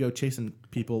to go chasing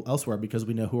people elsewhere because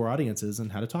we know who our audience is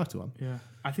and how to talk to them. Yeah,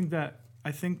 I think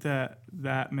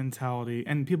that mentality,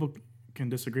 and people can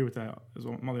disagree with that as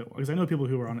well, because I know people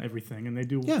who are on everything and they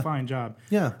do a fine job.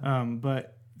 Yeah.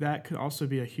 But that could also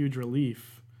be a huge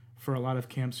relief for a lot of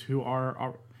camps who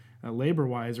are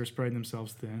labor-wise are spreading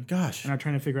themselves thin. Gosh. And are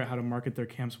trying to figure out how to market their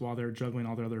camps while they're juggling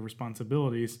all their other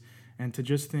responsibilities. And to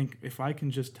just think, if I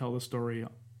can just tell the story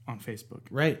on Facebook.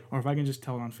 Right. Or if I can just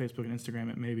tell it on Facebook and Instagram,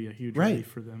 it may be a huge Right. relief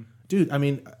for them. Dude, I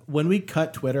mean, when we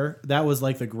cut Twitter, that was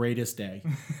like the greatest day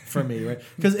for me, right?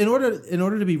 Because in order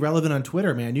to be relevant on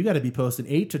Twitter, man, you got to be posting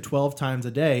 8 to 12 times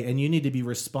a day, and you need to be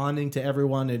responding to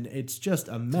everyone, and it's just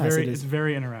a mess. It's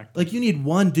very interactive. Like, you need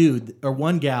one dude or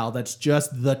one gal that's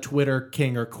just the Twitter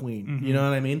king or queen. Mm-hmm. You know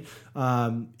what I mean?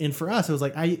 And for us, it was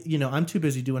like, I'm too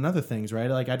busy doing other things, right?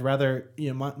 Like, I'd rather,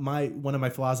 my one of my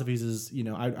philosophies is,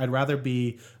 I'd rather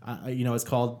be, it's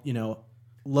called,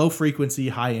 low frequency,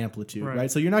 high amplitude,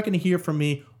 right? So you're not going to hear from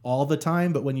me all the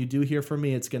time, but when you do hear from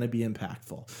me, it's going to be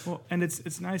impactful. Well, and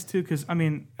it's nice too, because I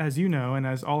mean, as you know, and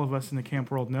as all of us in the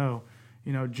camp world know,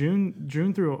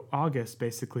 June through August,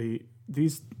 basically,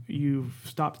 you've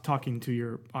stopped talking to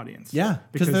your audience. Yeah,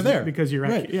 because they're there. Because you're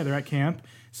at, they're at camp,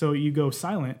 so you go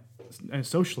silent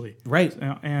socially. Right.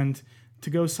 And to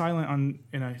go silent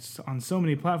on so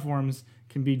many platforms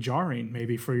can be jarring,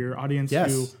 maybe, for your audience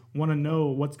who want to know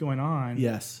what's going on.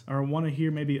 Yes. Or want to hear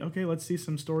maybe, okay, let's see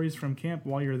some stories from camp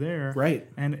while you're there. Right.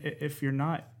 And if you're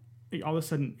not all of a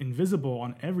sudden invisible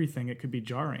on everything, it could be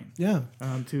jarring. Yeah.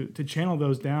 To channel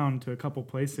those down to a couple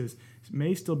places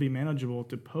may still be manageable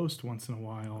to post once in a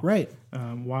while. Right.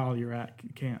 While you're at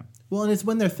camp. Well, and it's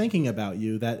when they're thinking about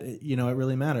you that, it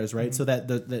really matters, right? Mm-hmm. So that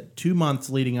the 2 months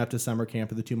leading up to summer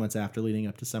camp or the 2 months after leading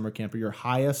up to summer camp are your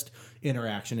highest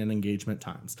interaction and engagement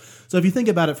times. So if you think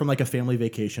about it from like a family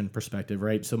vacation perspective,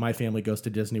 right? So my family goes to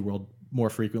Disney World more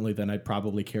frequently than I'd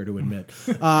probably care to admit.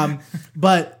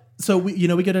 But so we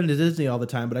get into Disney all the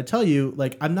time, but I tell you,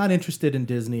 like, I'm not interested in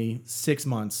Disney 6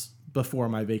 months before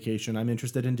my vacation. I'm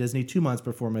interested in Disney 2 months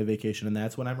before my vacation, and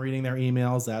that's when I'm reading their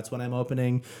emails. That's when I'm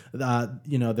opening, their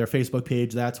Facebook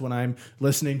page. That's when I'm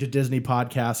listening to Disney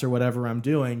podcasts or whatever I'm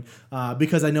doing,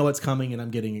 because I know it's coming and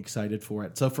I'm getting excited for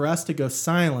it. So for us to go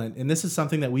silent, and this is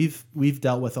something that we've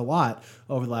dealt with a lot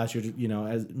over the last year.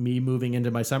 As me moving into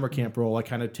my summer camp role, I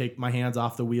kind of take my hands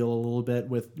off the wheel a little bit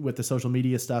with the social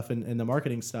media stuff and the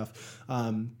marketing stuff.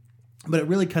 But it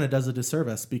really kind of does a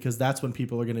disservice, because that's when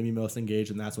people are going to be most engaged,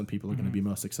 and that's when people are going to be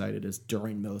most excited, is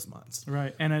during those months.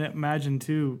 Right. And I imagine,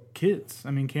 too, kids.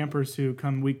 I mean, campers who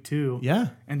come week 2. Yeah.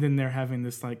 And then they're having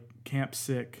this, like, camp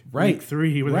sick right. week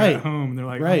 3 when they're at home. They're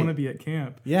like, right. I want to be at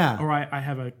camp. Yeah. Or I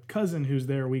have a cousin who's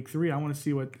there week 3. I want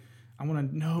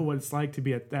to know what it's like to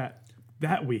be at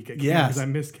that week at camp, because I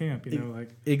miss camp.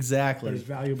 Exactly. There's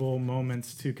valuable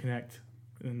moments to connect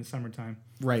in the summertime.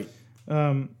 Right.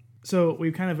 So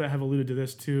we kind of have alluded to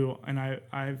this too, and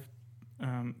I've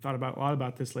thought a lot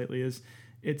about this lately.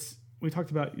 We talked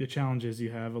about the challenges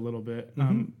you have a little bit,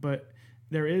 but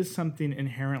there is something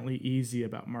inherently easy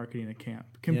about marketing a camp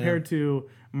compared to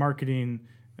marketing,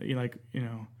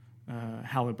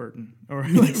 Halliburton or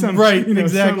like some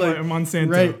exactly some,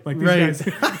 Monsanto. Right. Like these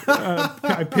guys.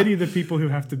 I pity the people who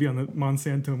have to be on the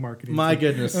Monsanto marketing. My team.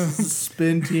 Goodness,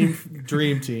 spin team,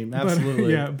 dream team,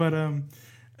 absolutely.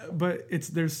 But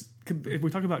if we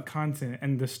talk about content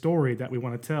and the story that we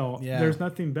want to tell, there's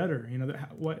nothing better.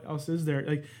 What else is there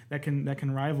like that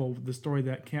can rival the story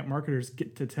that camp marketers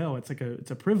get to tell? It's like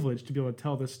it's a privilege to be able to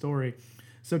tell this story.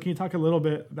 So can you talk a little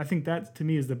bit? I think that to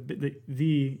me is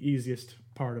the easiest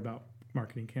part about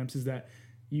marketing camps, is that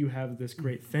you have this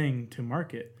great thing to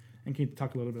market. And can you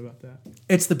talk a little bit about that?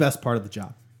 It's the best part of the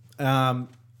job.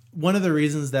 One of the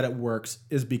reasons that it works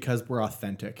is because we're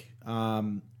authentic.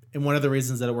 And one of the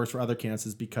reasons that it works for other camps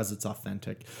is because it's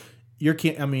authentic.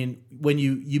 When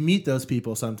you meet those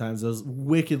people sometimes, those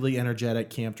wickedly energetic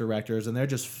camp directors, and they're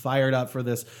just fired up for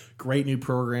this great new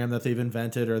program that they've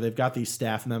invented, or they've got these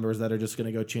staff members that are just going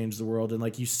to go change the world. And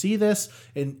like, you see this,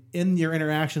 and in your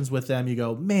interactions with them, you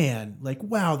go, man, like,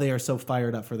 wow, they are so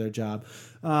fired up for their job.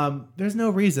 There's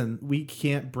no reason we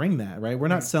can't bring that, right? We're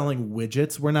not selling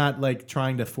widgets. We're not like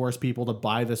trying to force people to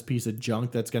buy this piece of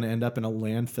junk that's going to end up in a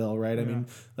landfill, right? I mean,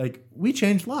 like, we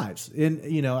change lives, and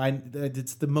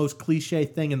it's the most cliche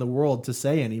thing in the world to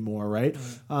say anymore, right?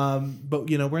 But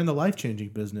we're in the life-changing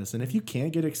business, and if you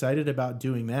can't get excited about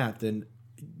doing that, then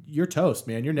you're toast,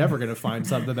 man. You're never going to find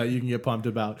something that you can get pumped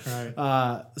about.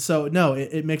 Right. So no,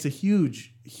 it makes a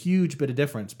huge bit of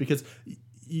difference, because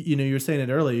you were saying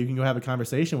it earlier, you can go have a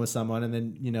conversation with someone, and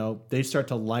then, they start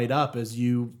to light up as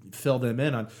you fill them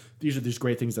in on, these are these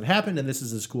great things that happened, and this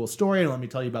is this cool story, and let me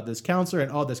tell you about this counselor,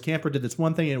 and this camper did this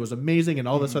one thing, and it was amazing, and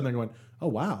all of a sudden they're going, oh,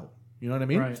 wow. You know what I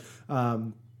mean? Right.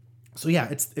 So yeah,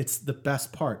 it's the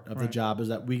best part of the job is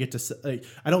that we get to.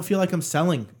 I don't feel like I'm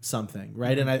selling something,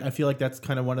 right? And I feel like that's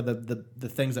kind of one of the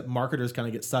things that marketers kind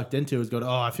of get sucked into is going,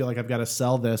 oh, I feel like I've got to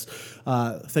sell this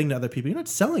thing to other people. You're not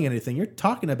selling anything. You're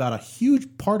talking about a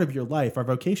huge part of your life. Our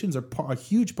vocations are a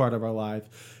huge part of our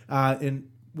life, and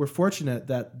we're fortunate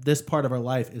that this part of our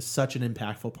life is such an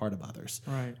impactful part of others.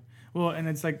 Right. Well, and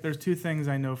it's like there's two things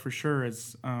I know for sure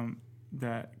is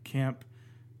that camp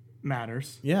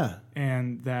matters. Yeah.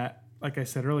 And that, like I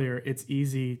said earlier, it's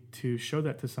easy to show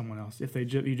that to someone else if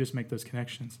you just make those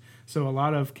connections. So a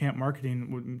lot of camp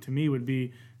marketing to me would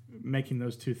be making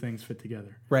those two things fit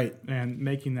together. Right. And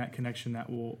making that connection that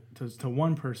will to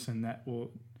one person that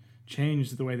will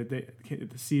change the way that they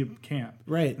see camp.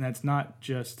 Right. And that's not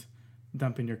just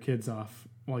dumping your kids off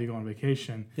while you go on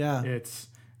vacation. Yeah. It's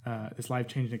this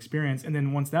life-changing experience. And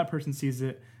then once that person sees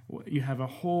it, you have a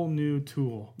whole new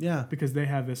tool. Yeah. Because they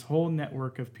have this whole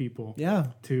network of people. Yeah.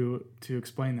 To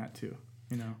explain that to,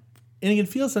 you know. And it can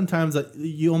feel sometimes that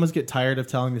you almost get tired of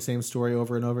telling the same story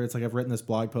over and over. It's like I've written this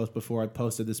blog post before. I've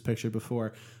posted this picture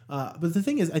before. But the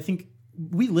thing is, I think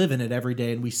we live in it every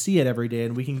day and we see it every day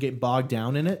and we can get bogged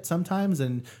down in it sometimes.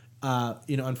 And,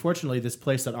 unfortunately, this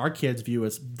place that our kids view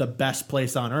as the best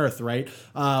place on earth, right?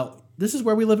 This is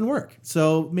where we live and work.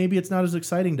 So maybe it's not as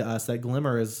exciting to us. That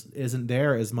glimmer isn't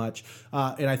there as much.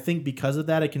 And I think because of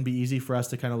that, it can be easy for us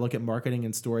to kind of look at marketing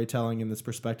and storytelling in this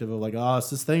perspective of like, oh,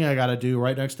 it's this thing I got to do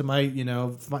right next to my,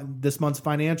 this month's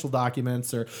financial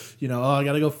documents or, oh, I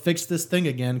got to go fix this thing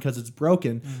again because it's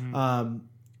broken. Mm-hmm.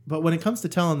 But when it comes to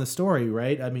telling the story,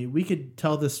 right? I mean, we could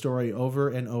tell this story over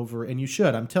and over, and you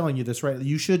should. I'm telling you this, right?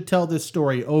 You should tell this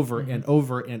story over and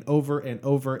over and over and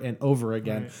over and over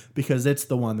again because it's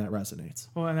the one that resonates.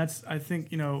 Well, and that's, I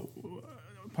think,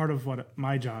 part of what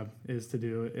my job is to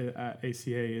do at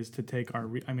ACA is to take our.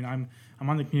 I'm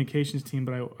on the communications team,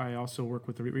 but I also work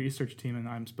with the research team, and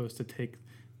I'm supposed to take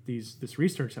this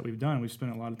research that we've done. We've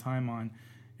spent a lot of time on,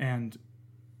 and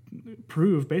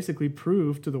prove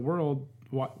to the world.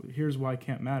 Here's why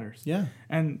camp matters. Yeah.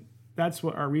 And that's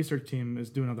what our research team is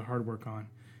doing all the hard work on.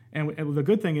 And the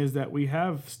good thing is that we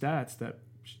have stats that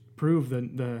prove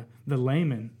the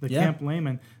layman, camp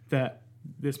layman, that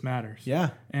this matters.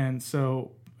 Yeah. And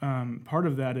so part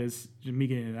of that is me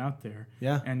getting it out there.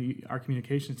 Yeah. And our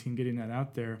communications team getting that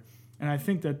out there. And I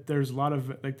think that there's a lot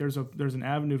of there's an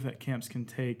avenue that camps can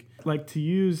take, like to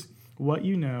use what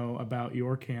you know about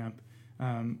your camp,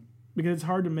 because it's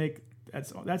hard to make.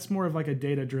 That's more of like a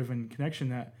data-driven connection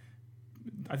that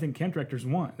I think camp directors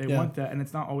want. They want that, and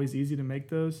it's not always easy to make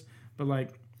those. But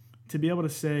like to be able to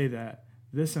say that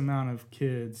this amount of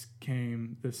kids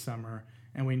came this summer,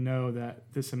 and we know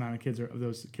that this amount of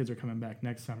those kids are coming back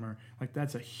next summer. Like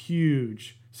that's a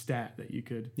huge stat that you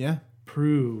could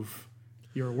prove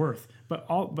your worth. But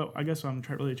I guess what I'm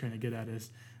really trying to get at is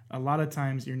a lot of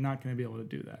times you're not going to be able to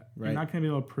do that. Right. You're not going to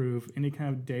be able to prove any kind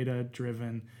of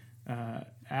data-driven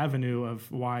avenue of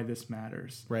why this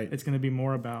matters. Right. It's going to be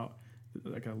more about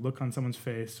like a look on someone's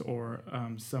face or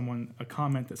a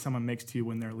comment that someone makes to you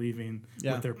when they're leaving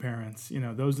with their parents.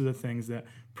 Those are the things that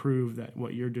prove that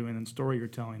what you're doing and the story you're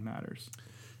telling matters.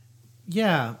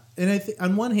 Yeah. And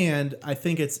on one hand, I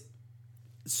think it's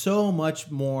so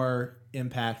much more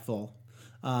impactful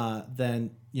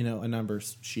than, a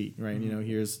numbers sheet, right? Mm-hmm.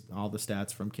 Here's all the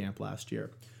stats from camp last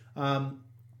year.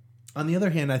 On the other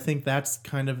hand, I think that's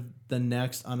kind of the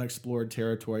next unexplored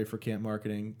territory for camp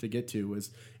marketing to get to,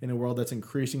 is in a world that's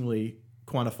increasingly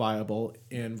quantifiable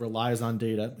and relies on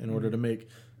data in order to make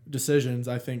decisions.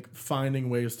 I think finding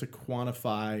ways to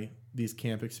quantify these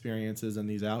camp experiences and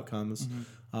these outcomes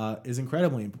is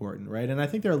incredibly important, right? And I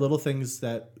think there are little things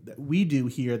that we do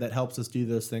here that helps us do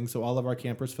those things. So all of our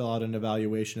campers fill out an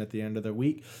evaluation at the end of the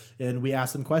week, and we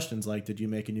ask them questions like, did you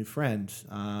make a new friend?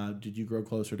 Did you grow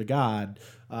closer to God?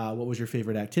 What was your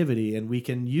favorite activity? And we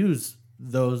can use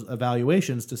those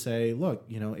evaluations to say, look,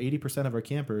 80% of our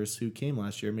campers who came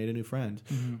last year made a new friend,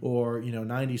 or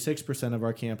 96% of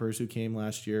our campers who came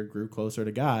last year grew closer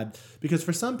to God. Because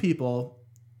for some people,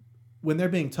 when they're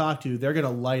being talked to, they're going to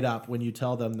light up when you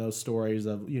tell them those stories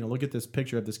of, look at this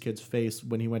picture of this kid's face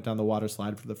when he went down the water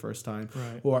slide for the first time.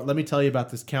 Right. Or let me tell you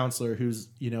about this counselor who's,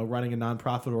 running a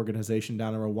nonprofit organization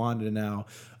down in Rwanda now.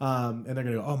 And they're going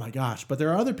to go, oh my gosh. But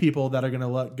there are other people that are going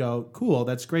to go, cool,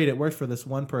 that's great. It worked for this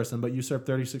one person, but you serve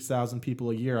 36,000 people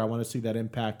a year. I want to see that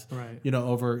impact,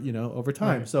 over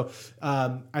time. Right. So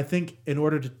I think in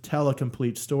order to tell a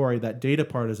complete story, that data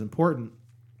part is important.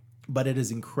 But it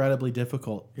is incredibly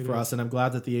difficult for us, and I'm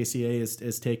glad that the ACA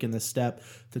is taking this step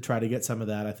to try to get some of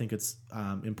that. I think it's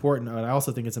important, but I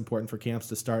also think it's important for camps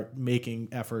to start making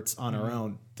efforts on our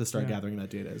own to start gathering that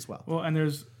data as well. Well, and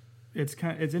there's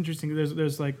it's interesting.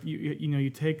 There's like you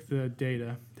take the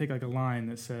data, take like a line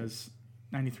that says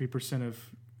 93% of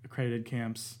accredited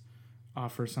camps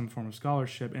offer some form of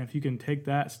scholarship, and if you can take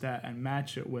that stat and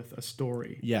match it with a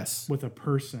story, yes, with a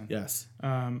person, yes,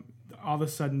 all of a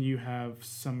sudden you have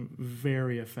some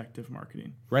very effective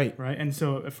marketing, right. And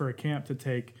so for a camp to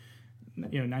take,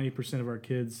 90% of our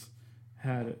kids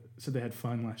said they had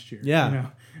fun last year,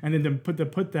 and then to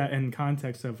put that in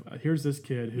context of here's this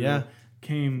kid who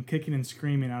came kicking and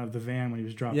screaming out of the van when he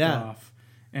was dropped off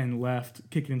and left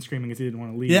kicking and screaming because he didn't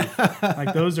want to leave.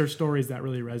 Like those are stories that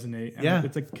really resonate. And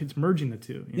it's like it's merging the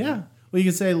two. You know? Well, you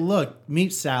can say, look,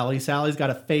 meet Sally. Sally's got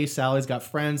a face. Sally's got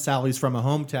friends. Sally's from a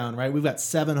hometown, right? We've got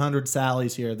 700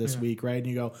 Sallys here this week, right? And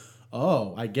you go,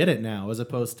 oh, I get it now, as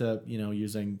opposed to,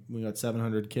 we got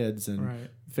 700 kids and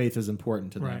faith is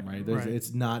important to them, right?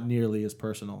 It's not nearly as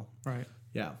personal. Right.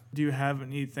 Yeah. Do you have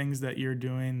any things that you're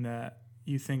doing that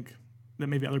you think that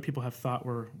maybe other people have thought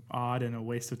were odd and a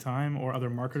waste of time, or other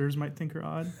marketers might think are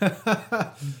odd?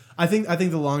 I think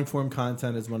the long form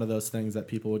content is one of those things that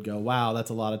people would go, wow,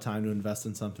 that's a lot of time to invest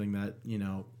in something that,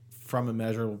 from a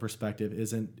measurable perspective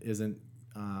isn't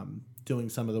doing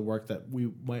some of the work that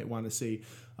we might want to see.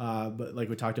 But like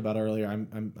we talked about earlier,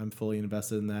 I'm fully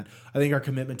invested in that. I think our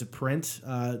commitment to print,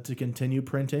 to continue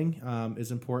printing, is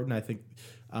important. I think,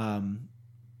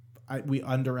 we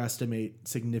underestimate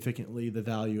significantly the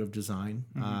value of design,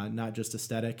 not just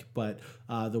aesthetic, but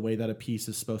the way that a piece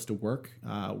is supposed to work.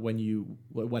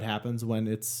 What happens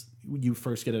when you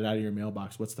first get it out of your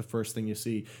mailbox? What's the first thing you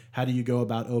see? How do you go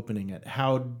about opening it?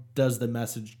 How does the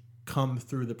message come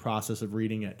through the process of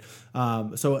reading it?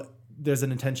 So there's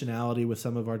an intentionality with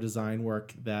some of our design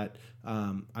work that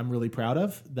I'm really proud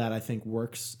of, that I think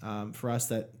works for us,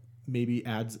 that maybe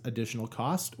adds additional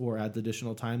cost or adds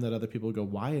additional time that other people go,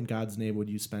 why in God's name would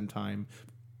you spend time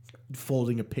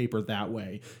folding a paper that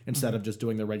way instead of just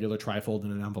doing the regular trifold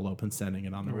in an envelope and sending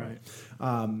it on the way?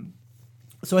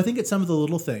 So I think it's some of the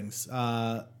little things.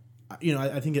 I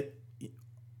think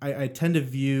I tend to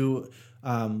view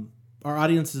our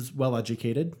audience is well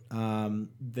educated.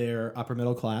 They're upper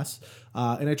middle class,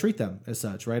 and I treat them as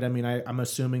such, right? I mean, I'm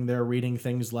assuming they're reading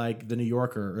things like the New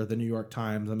Yorker or the New York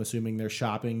Times. I'm assuming they're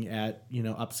shopping at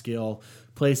upscale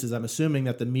places. I'm assuming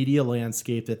that the media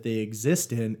landscape that they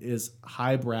exist in is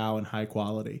highbrow and high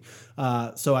quality.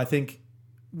 So I think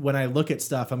when I look at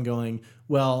stuff, I'm going,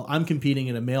 well, I'm competing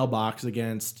in a mailbox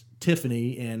against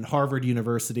Tiffany and Harvard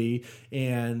University,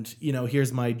 and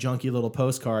here's my junky little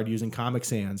postcard using Comic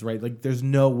Sans, right? Like there's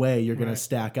no way you're going to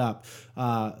stack up.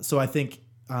 So I think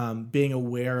being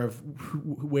aware of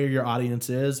where your audience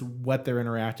is, what they're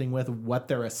interacting with, what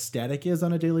their aesthetic is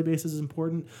on a daily basis is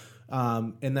important.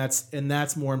 And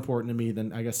that's more important to me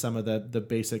than I guess some of the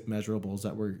basic measurables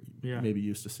that we're maybe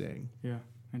used to seeing. Yeah,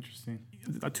 interesting.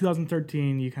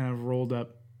 2013, you kind of rolled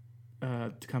up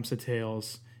Tecumseh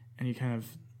Tales, and you kind of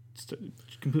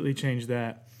completely changed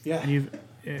that. Yeah. And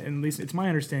at least it's my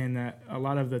understanding that a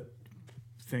lot of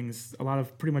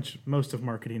pretty much most of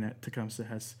marketing at Tecumseh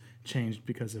has changed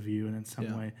because of you, and in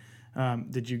some way.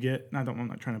 Did you get, I'm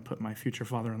not trying to put my future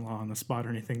father-in-law on the spot or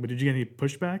anything, but did you get any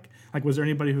pushback? Like, was there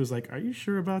anybody who was like, are you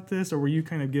sure about this? Or were you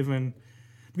kind of given,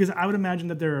 because I would imagine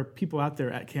that there are people out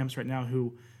there at camps right now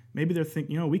who maybe they're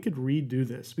thinking, we could redo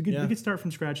this. We could start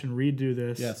from scratch and redo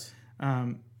this. Yes.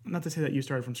 Not to say that you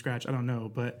started from scratch, I don't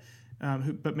know, but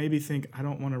maybe think, I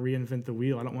don't want to reinvent the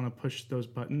wheel. I don't want to push those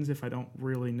buttons if I don't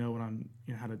really know what I'm,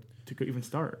 how to even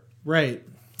start. Right.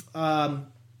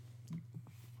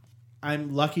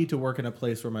 I'm lucky to work in a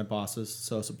place where my boss is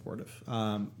so supportive.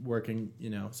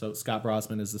 So Scott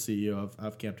Brosman is the CEO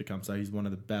of Camp Tecumseh. He's one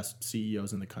of the best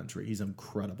CEOs in the country. He's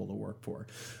incredible to work for.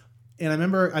 And I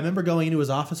remember going into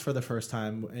his office for the first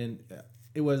time, and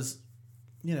it was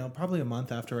probably a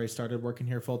month after I started working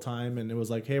here full time, and it was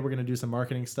like, hey, we're going to do some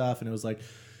marketing stuff. And it was like,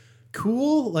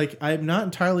 cool. Like, I'm not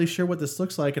entirely sure what this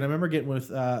looks like. And I remember getting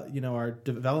with, our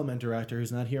development director,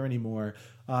 who's not here anymore.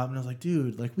 And I was like,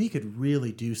 dude, like, we could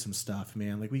really do some stuff,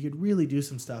 man. Like, we could really do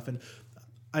some stuff. And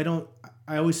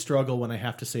I always struggle when I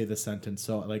have to say this sentence.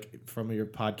 So, like, from your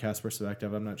podcast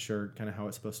perspective, I'm not sure kind of how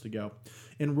it's supposed to go.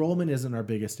 Enrollment isn't our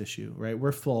biggest issue, right?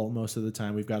 We're full most of the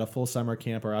time. We've got a full summer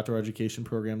camp. Our outdoor education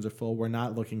programs are full. We're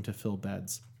not looking to fill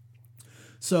beds.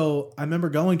 So I remember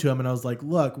going to him and I was like,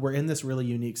 look, we're in this really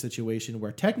unique situation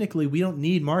where technically we don't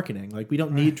need marketing. Like, we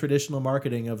don't need traditional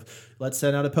marketing of let's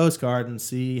send out a postcard and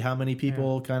see how many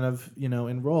people kind of,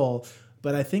 enroll.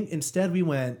 But I think instead we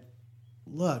went,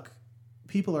 look,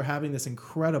 people are having this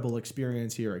incredible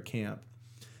experience here at camp.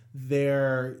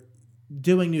 They're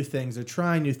doing new things, they're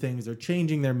trying new things, they're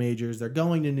changing their majors, they're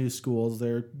going to new schools,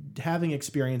 they're having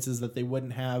experiences that they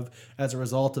wouldn't have as a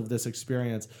result of this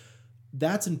experience.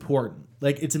 That's important.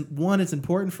 Like it's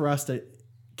important for us to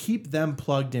keep them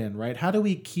plugged in, right? How do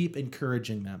we keep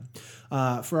encouraging them?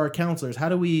 For our counselors, how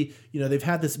do we, they've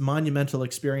had this monumental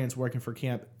experience working for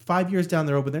camp 5 years down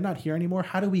the road, but they're not here anymore.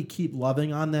 How do we keep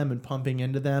loving on them and pumping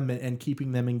into them and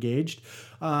keeping them engaged?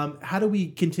 How do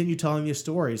we continue telling these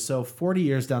stories? So 40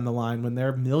 years down the line, when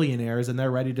they're millionaires and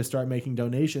they're ready to start making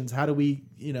donations, how do we,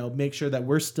 make sure that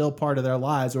we're still part of their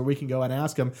lives where we can go and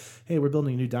ask them, hey, we're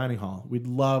building a new dining hall. We'd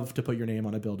love to put your name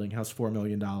on a building. How's $4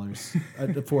 million, a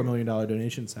 $4 million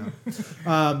donation sound?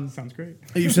 Sounds great.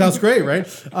 It sounds great, right?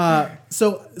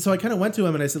 So I kind of went to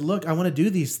him and I said, look, I want to do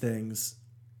these things.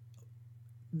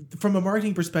 From a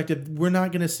marketing perspective, we're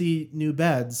not going to see new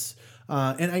beds.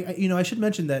 And I should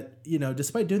mention that,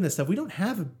 despite doing this stuff, we don't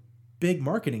have a big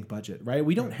marketing budget, right?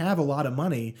 We don't have a lot of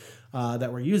money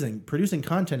that we're using. Producing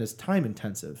content is time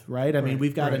intensive, right? I mean,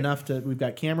 we've got we've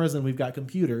got cameras and we've got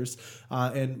computers,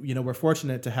 and we're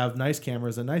fortunate to have nice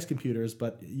cameras and nice computers,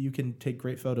 but you can take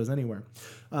great photos anywhere.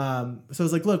 So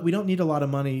it's like, look, we don't need a lot of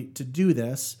money to do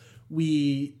this.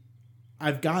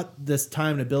 I've got this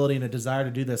time and ability and a desire to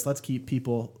do this. Let's keep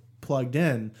people plugged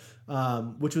in,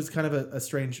 which was kind of a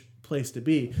strange place to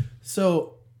be.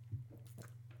 So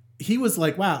he was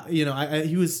like, wow,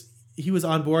 he was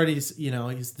on board.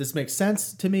 This makes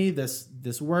sense to me.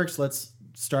 This works. Let's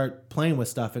start playing with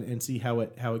stuff and see how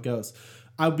it goes.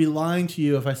 I'd be lying to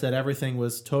you if I said everything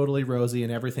was totally rosy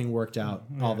and everything worked out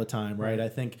all the time, right? I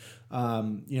think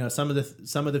some of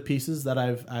the pieces that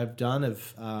I've done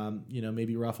have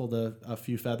maybe ruffled a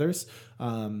few feathers.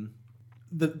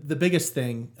 The biggest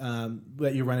thing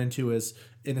that you run into is,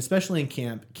 and especially in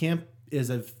camp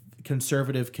is a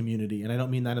conservative community, and I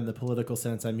don't mean that in the political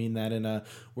sense. I mean that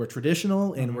we're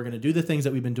traditional and we're going to do the things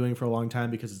that we've been doing for a long time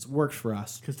because it's worked for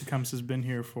us. Because Tecumseh's been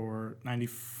here for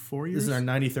 94 years. This is our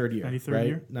 93rd year. 93rd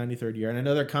year? 93rd year. And I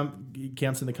know there are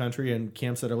camps in the country and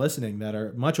camps that are listening that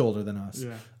are much older than us.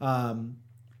 Yeah.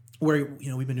 Where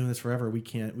we've been doing this forever. We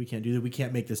can't do that. We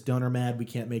can't make this donor mad. We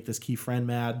can't make this key friend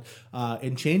mad.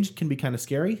 And change can be kind of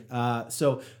scary.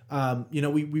 So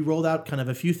we rolled out kind of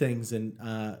a few things, and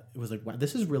it was like, wow,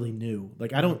 this is really new.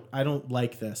 Like I don't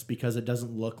like this because it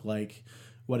doesn't look like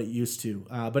what it used to.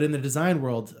 But in the design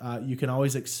world, you can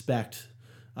always expect.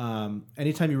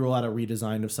 Anytime you roll out a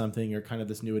redesign of something or kind of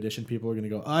this new edition, people are going to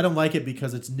go, oh, I don't like it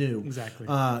because it's new. Exactly.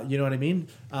 You know what I mean?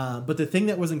 But the thing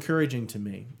that was encouraging to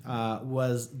me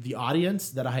was the audience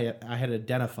that I had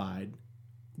identified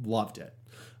loved it.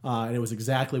 And it was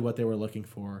exactly what they were looking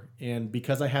for. And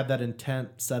because I had that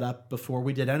intent set up before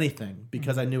we did anything,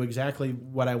 because I knew exactly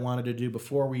what I wanted to do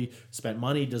before we spent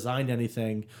money, designed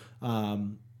anything,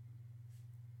 I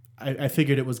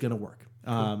figured it was going to work.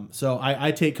 So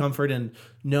I take comfort in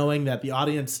knowing that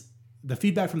the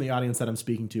feedback from the audience that I'm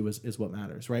speaking to is what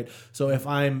matters, right? So if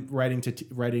I'm writing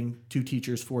to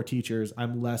teachers for teachers,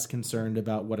 I'm less concerned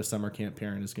about what a summer camp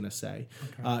parent is going to say.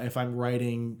 Okay. If I'm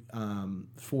writing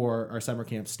for our summer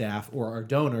camp staff or our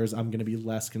donors, I'm going to be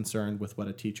less concerned with what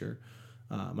a teacher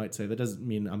might say. That doesn't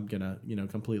mean I'm going to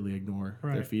completely ignore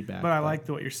their feedback. But I like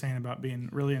what you're saying about being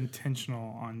really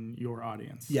intentional on your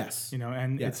audience. Yes.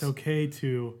 It's okay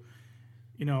to...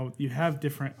 you have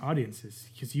different audiences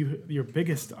because your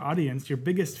biggest audience, your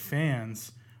biggest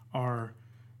fans are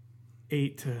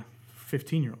 8 to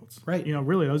 15-year-olds. Right.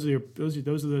 Really those are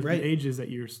the ages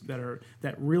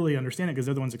that really understand it because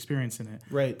they're the ones experiencing it.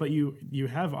 Right. But you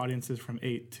have audiences from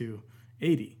 8 to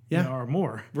 80, or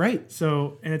more. Right.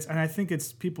 So and I think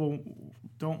it's people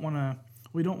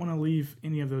we don't want to leave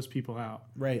any of those people out.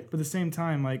 Right. But at the same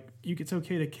time, it's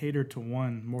okay to cater to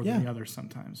one more than the other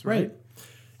sometimes. Right.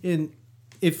 And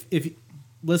if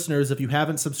listeners, if you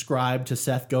haven't subscribed to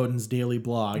Seth Godin's daily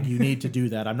blog, you need to do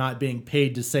that. I'm not being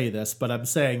paid to say this, but I'm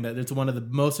saying that it's one of the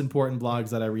most important blogs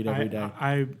that I read every day.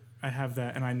 I have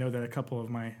that, and I know that a couple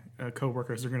of my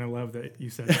coworkers are going to love that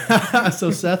you said that. So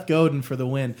Seth Godin for the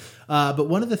win. But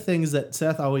one of the things that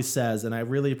Seth always says, and I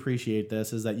really appreciate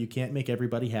this, is that you can't make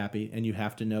everybody happy, and you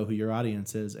have to know who your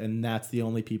audience is, and that's the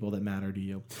only people that matter to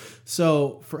you.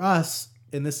 So for us,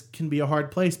 and this can be a hard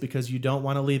place because you don't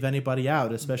want to leave anybody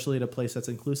out, especially at a place that's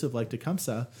inclusive like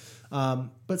Tecumseh.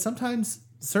 But sometimes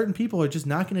certain people are just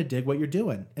not going to dig what you're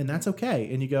doing, and that's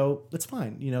okay. And you go, that's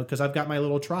fine, because I've got my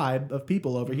little tribe of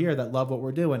people over here that love what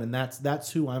we're doing, and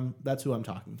that's who I'm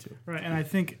talking to. Right, and I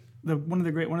think one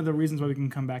of the reasons why we can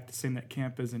come back to saying that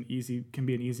camp can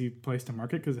be an easy place to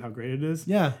market because of how great it is.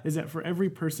 Yeah, is that for every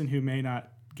person who may not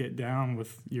get down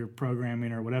with your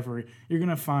programming or whatever, you're going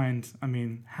to find,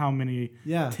 how many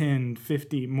 10,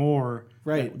 50 more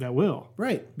that will.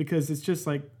 Right. Because it's just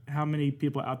like how many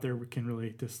people out there can really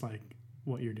dislike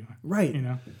what you're doing. Right.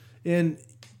 And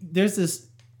there's this,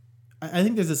 I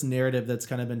think there's this narrative that's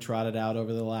kind of been trotted out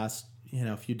over the last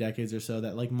few decades or so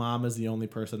that like mom is the only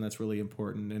person that's really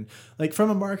important. And like from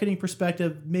a marketing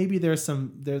perspective, maybe there is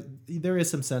some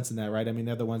sense in that, right? I mean,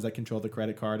 they're the ones that control the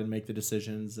credit card and make the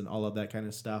decisions and all of that kind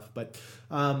of stuff. But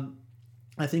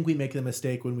I think we make the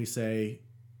mistake when we say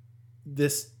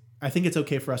this. I think it's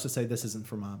okay for us to say this isn't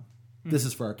for mom. This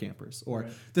is for our campers, or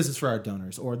this is for our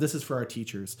donors, or this is for our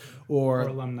teachers, or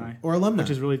alumni, which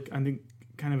is really, I think,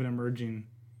 kind of an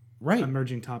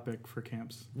emerging topic for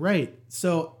camps. Right.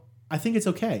 So I think it's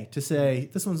okay to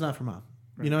say this one's not for mom.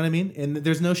 Right. You know what I mean? And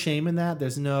there's no shame in that.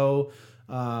 There's no,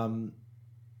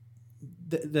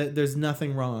 there's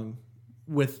nothing wrong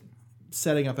with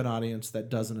setting up an audience that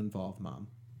doesn't involve mom.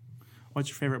 What's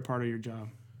your favorite part of your job?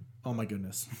 Oh my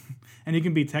goodness. And it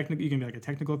can be technical. You can be like a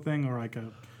technical thing or like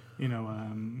a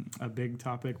big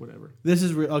topic, whatever. This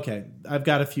is okay. I've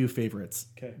got a few favorites.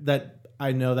 Okay. That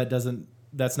I know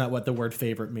that's not what the word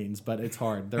favorite means, but it's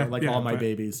hard. They're like all my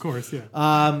babies. Of course, yeah.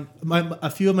 A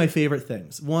few of my favorite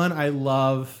things. One, I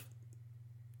love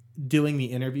doing the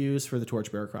interviews for the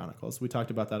Torchbearer Chronicles. We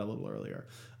talked about that a little earlier.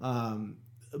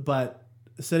 But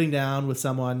sitting down with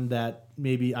someone that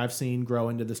maybe I've seen grow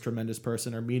into this tremendous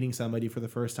person, or meeting somebody for the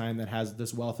first time that has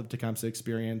this wealth of Tecumseh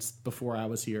experience before I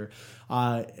was here,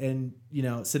 and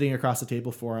sitting across the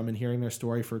table for them and hearing their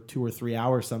story for 2 or 3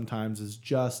 hours sometimes is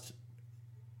just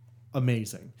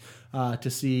amazing to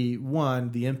see.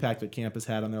 One, the impact that camp has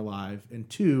had on their life, and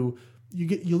two,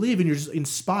 you leave and you're just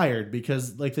inspired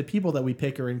because like the people that we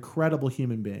pick are incredible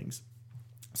human beings.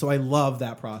 So I love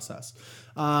that process.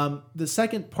 The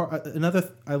second part,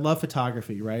 I love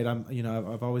photography, right?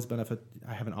 I've always been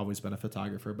I haven't always been a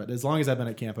photographer, but as long as I've been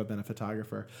at camp, I've been a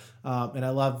photographer. And I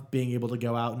love being able to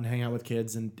go out and hang out with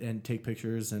kids and take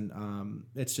pictures. And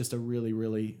it's just a really,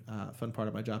 really fun part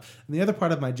of my job. And the other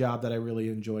part of my job that I really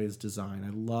enjoy is design.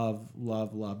 I love,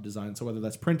 love, love design. So whether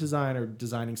that's print design or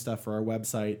designing stuff for our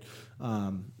website,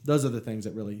 those are the things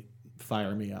that really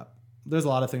fire me up. There's a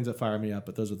lot of things that fire me up,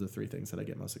 but those are the 3 things that I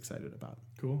get most excited about.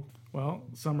 Cool. Well,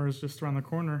 summer is just around the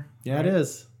corner. Yeah, right? It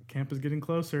is. Camp is getting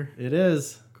closer. It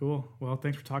is. Cool. Well,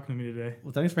 thanks for talking to me today.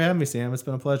 Well, thanks for having me, Sam. It's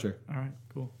been a pleasure. All right,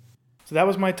 cool. So that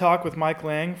was my talk with Mike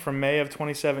Lang from May of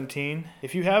 2017.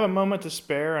 If you have a moment to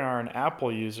spare and are an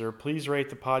Apple user, please rate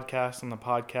the podcast on the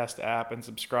podcast app and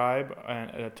subscribe.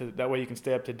 That way you can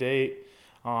stay up to date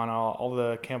on all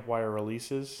the Campwire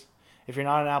releases. If you're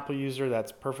not an Apple user,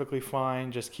 that's perfectly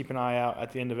fine. Just keep an eye out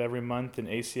at the end of every month in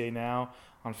ACA Now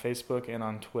on Facebook and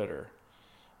on Twitter.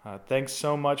 Thanks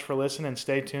so much for listening, and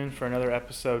stay tuned for another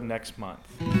episode next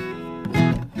month.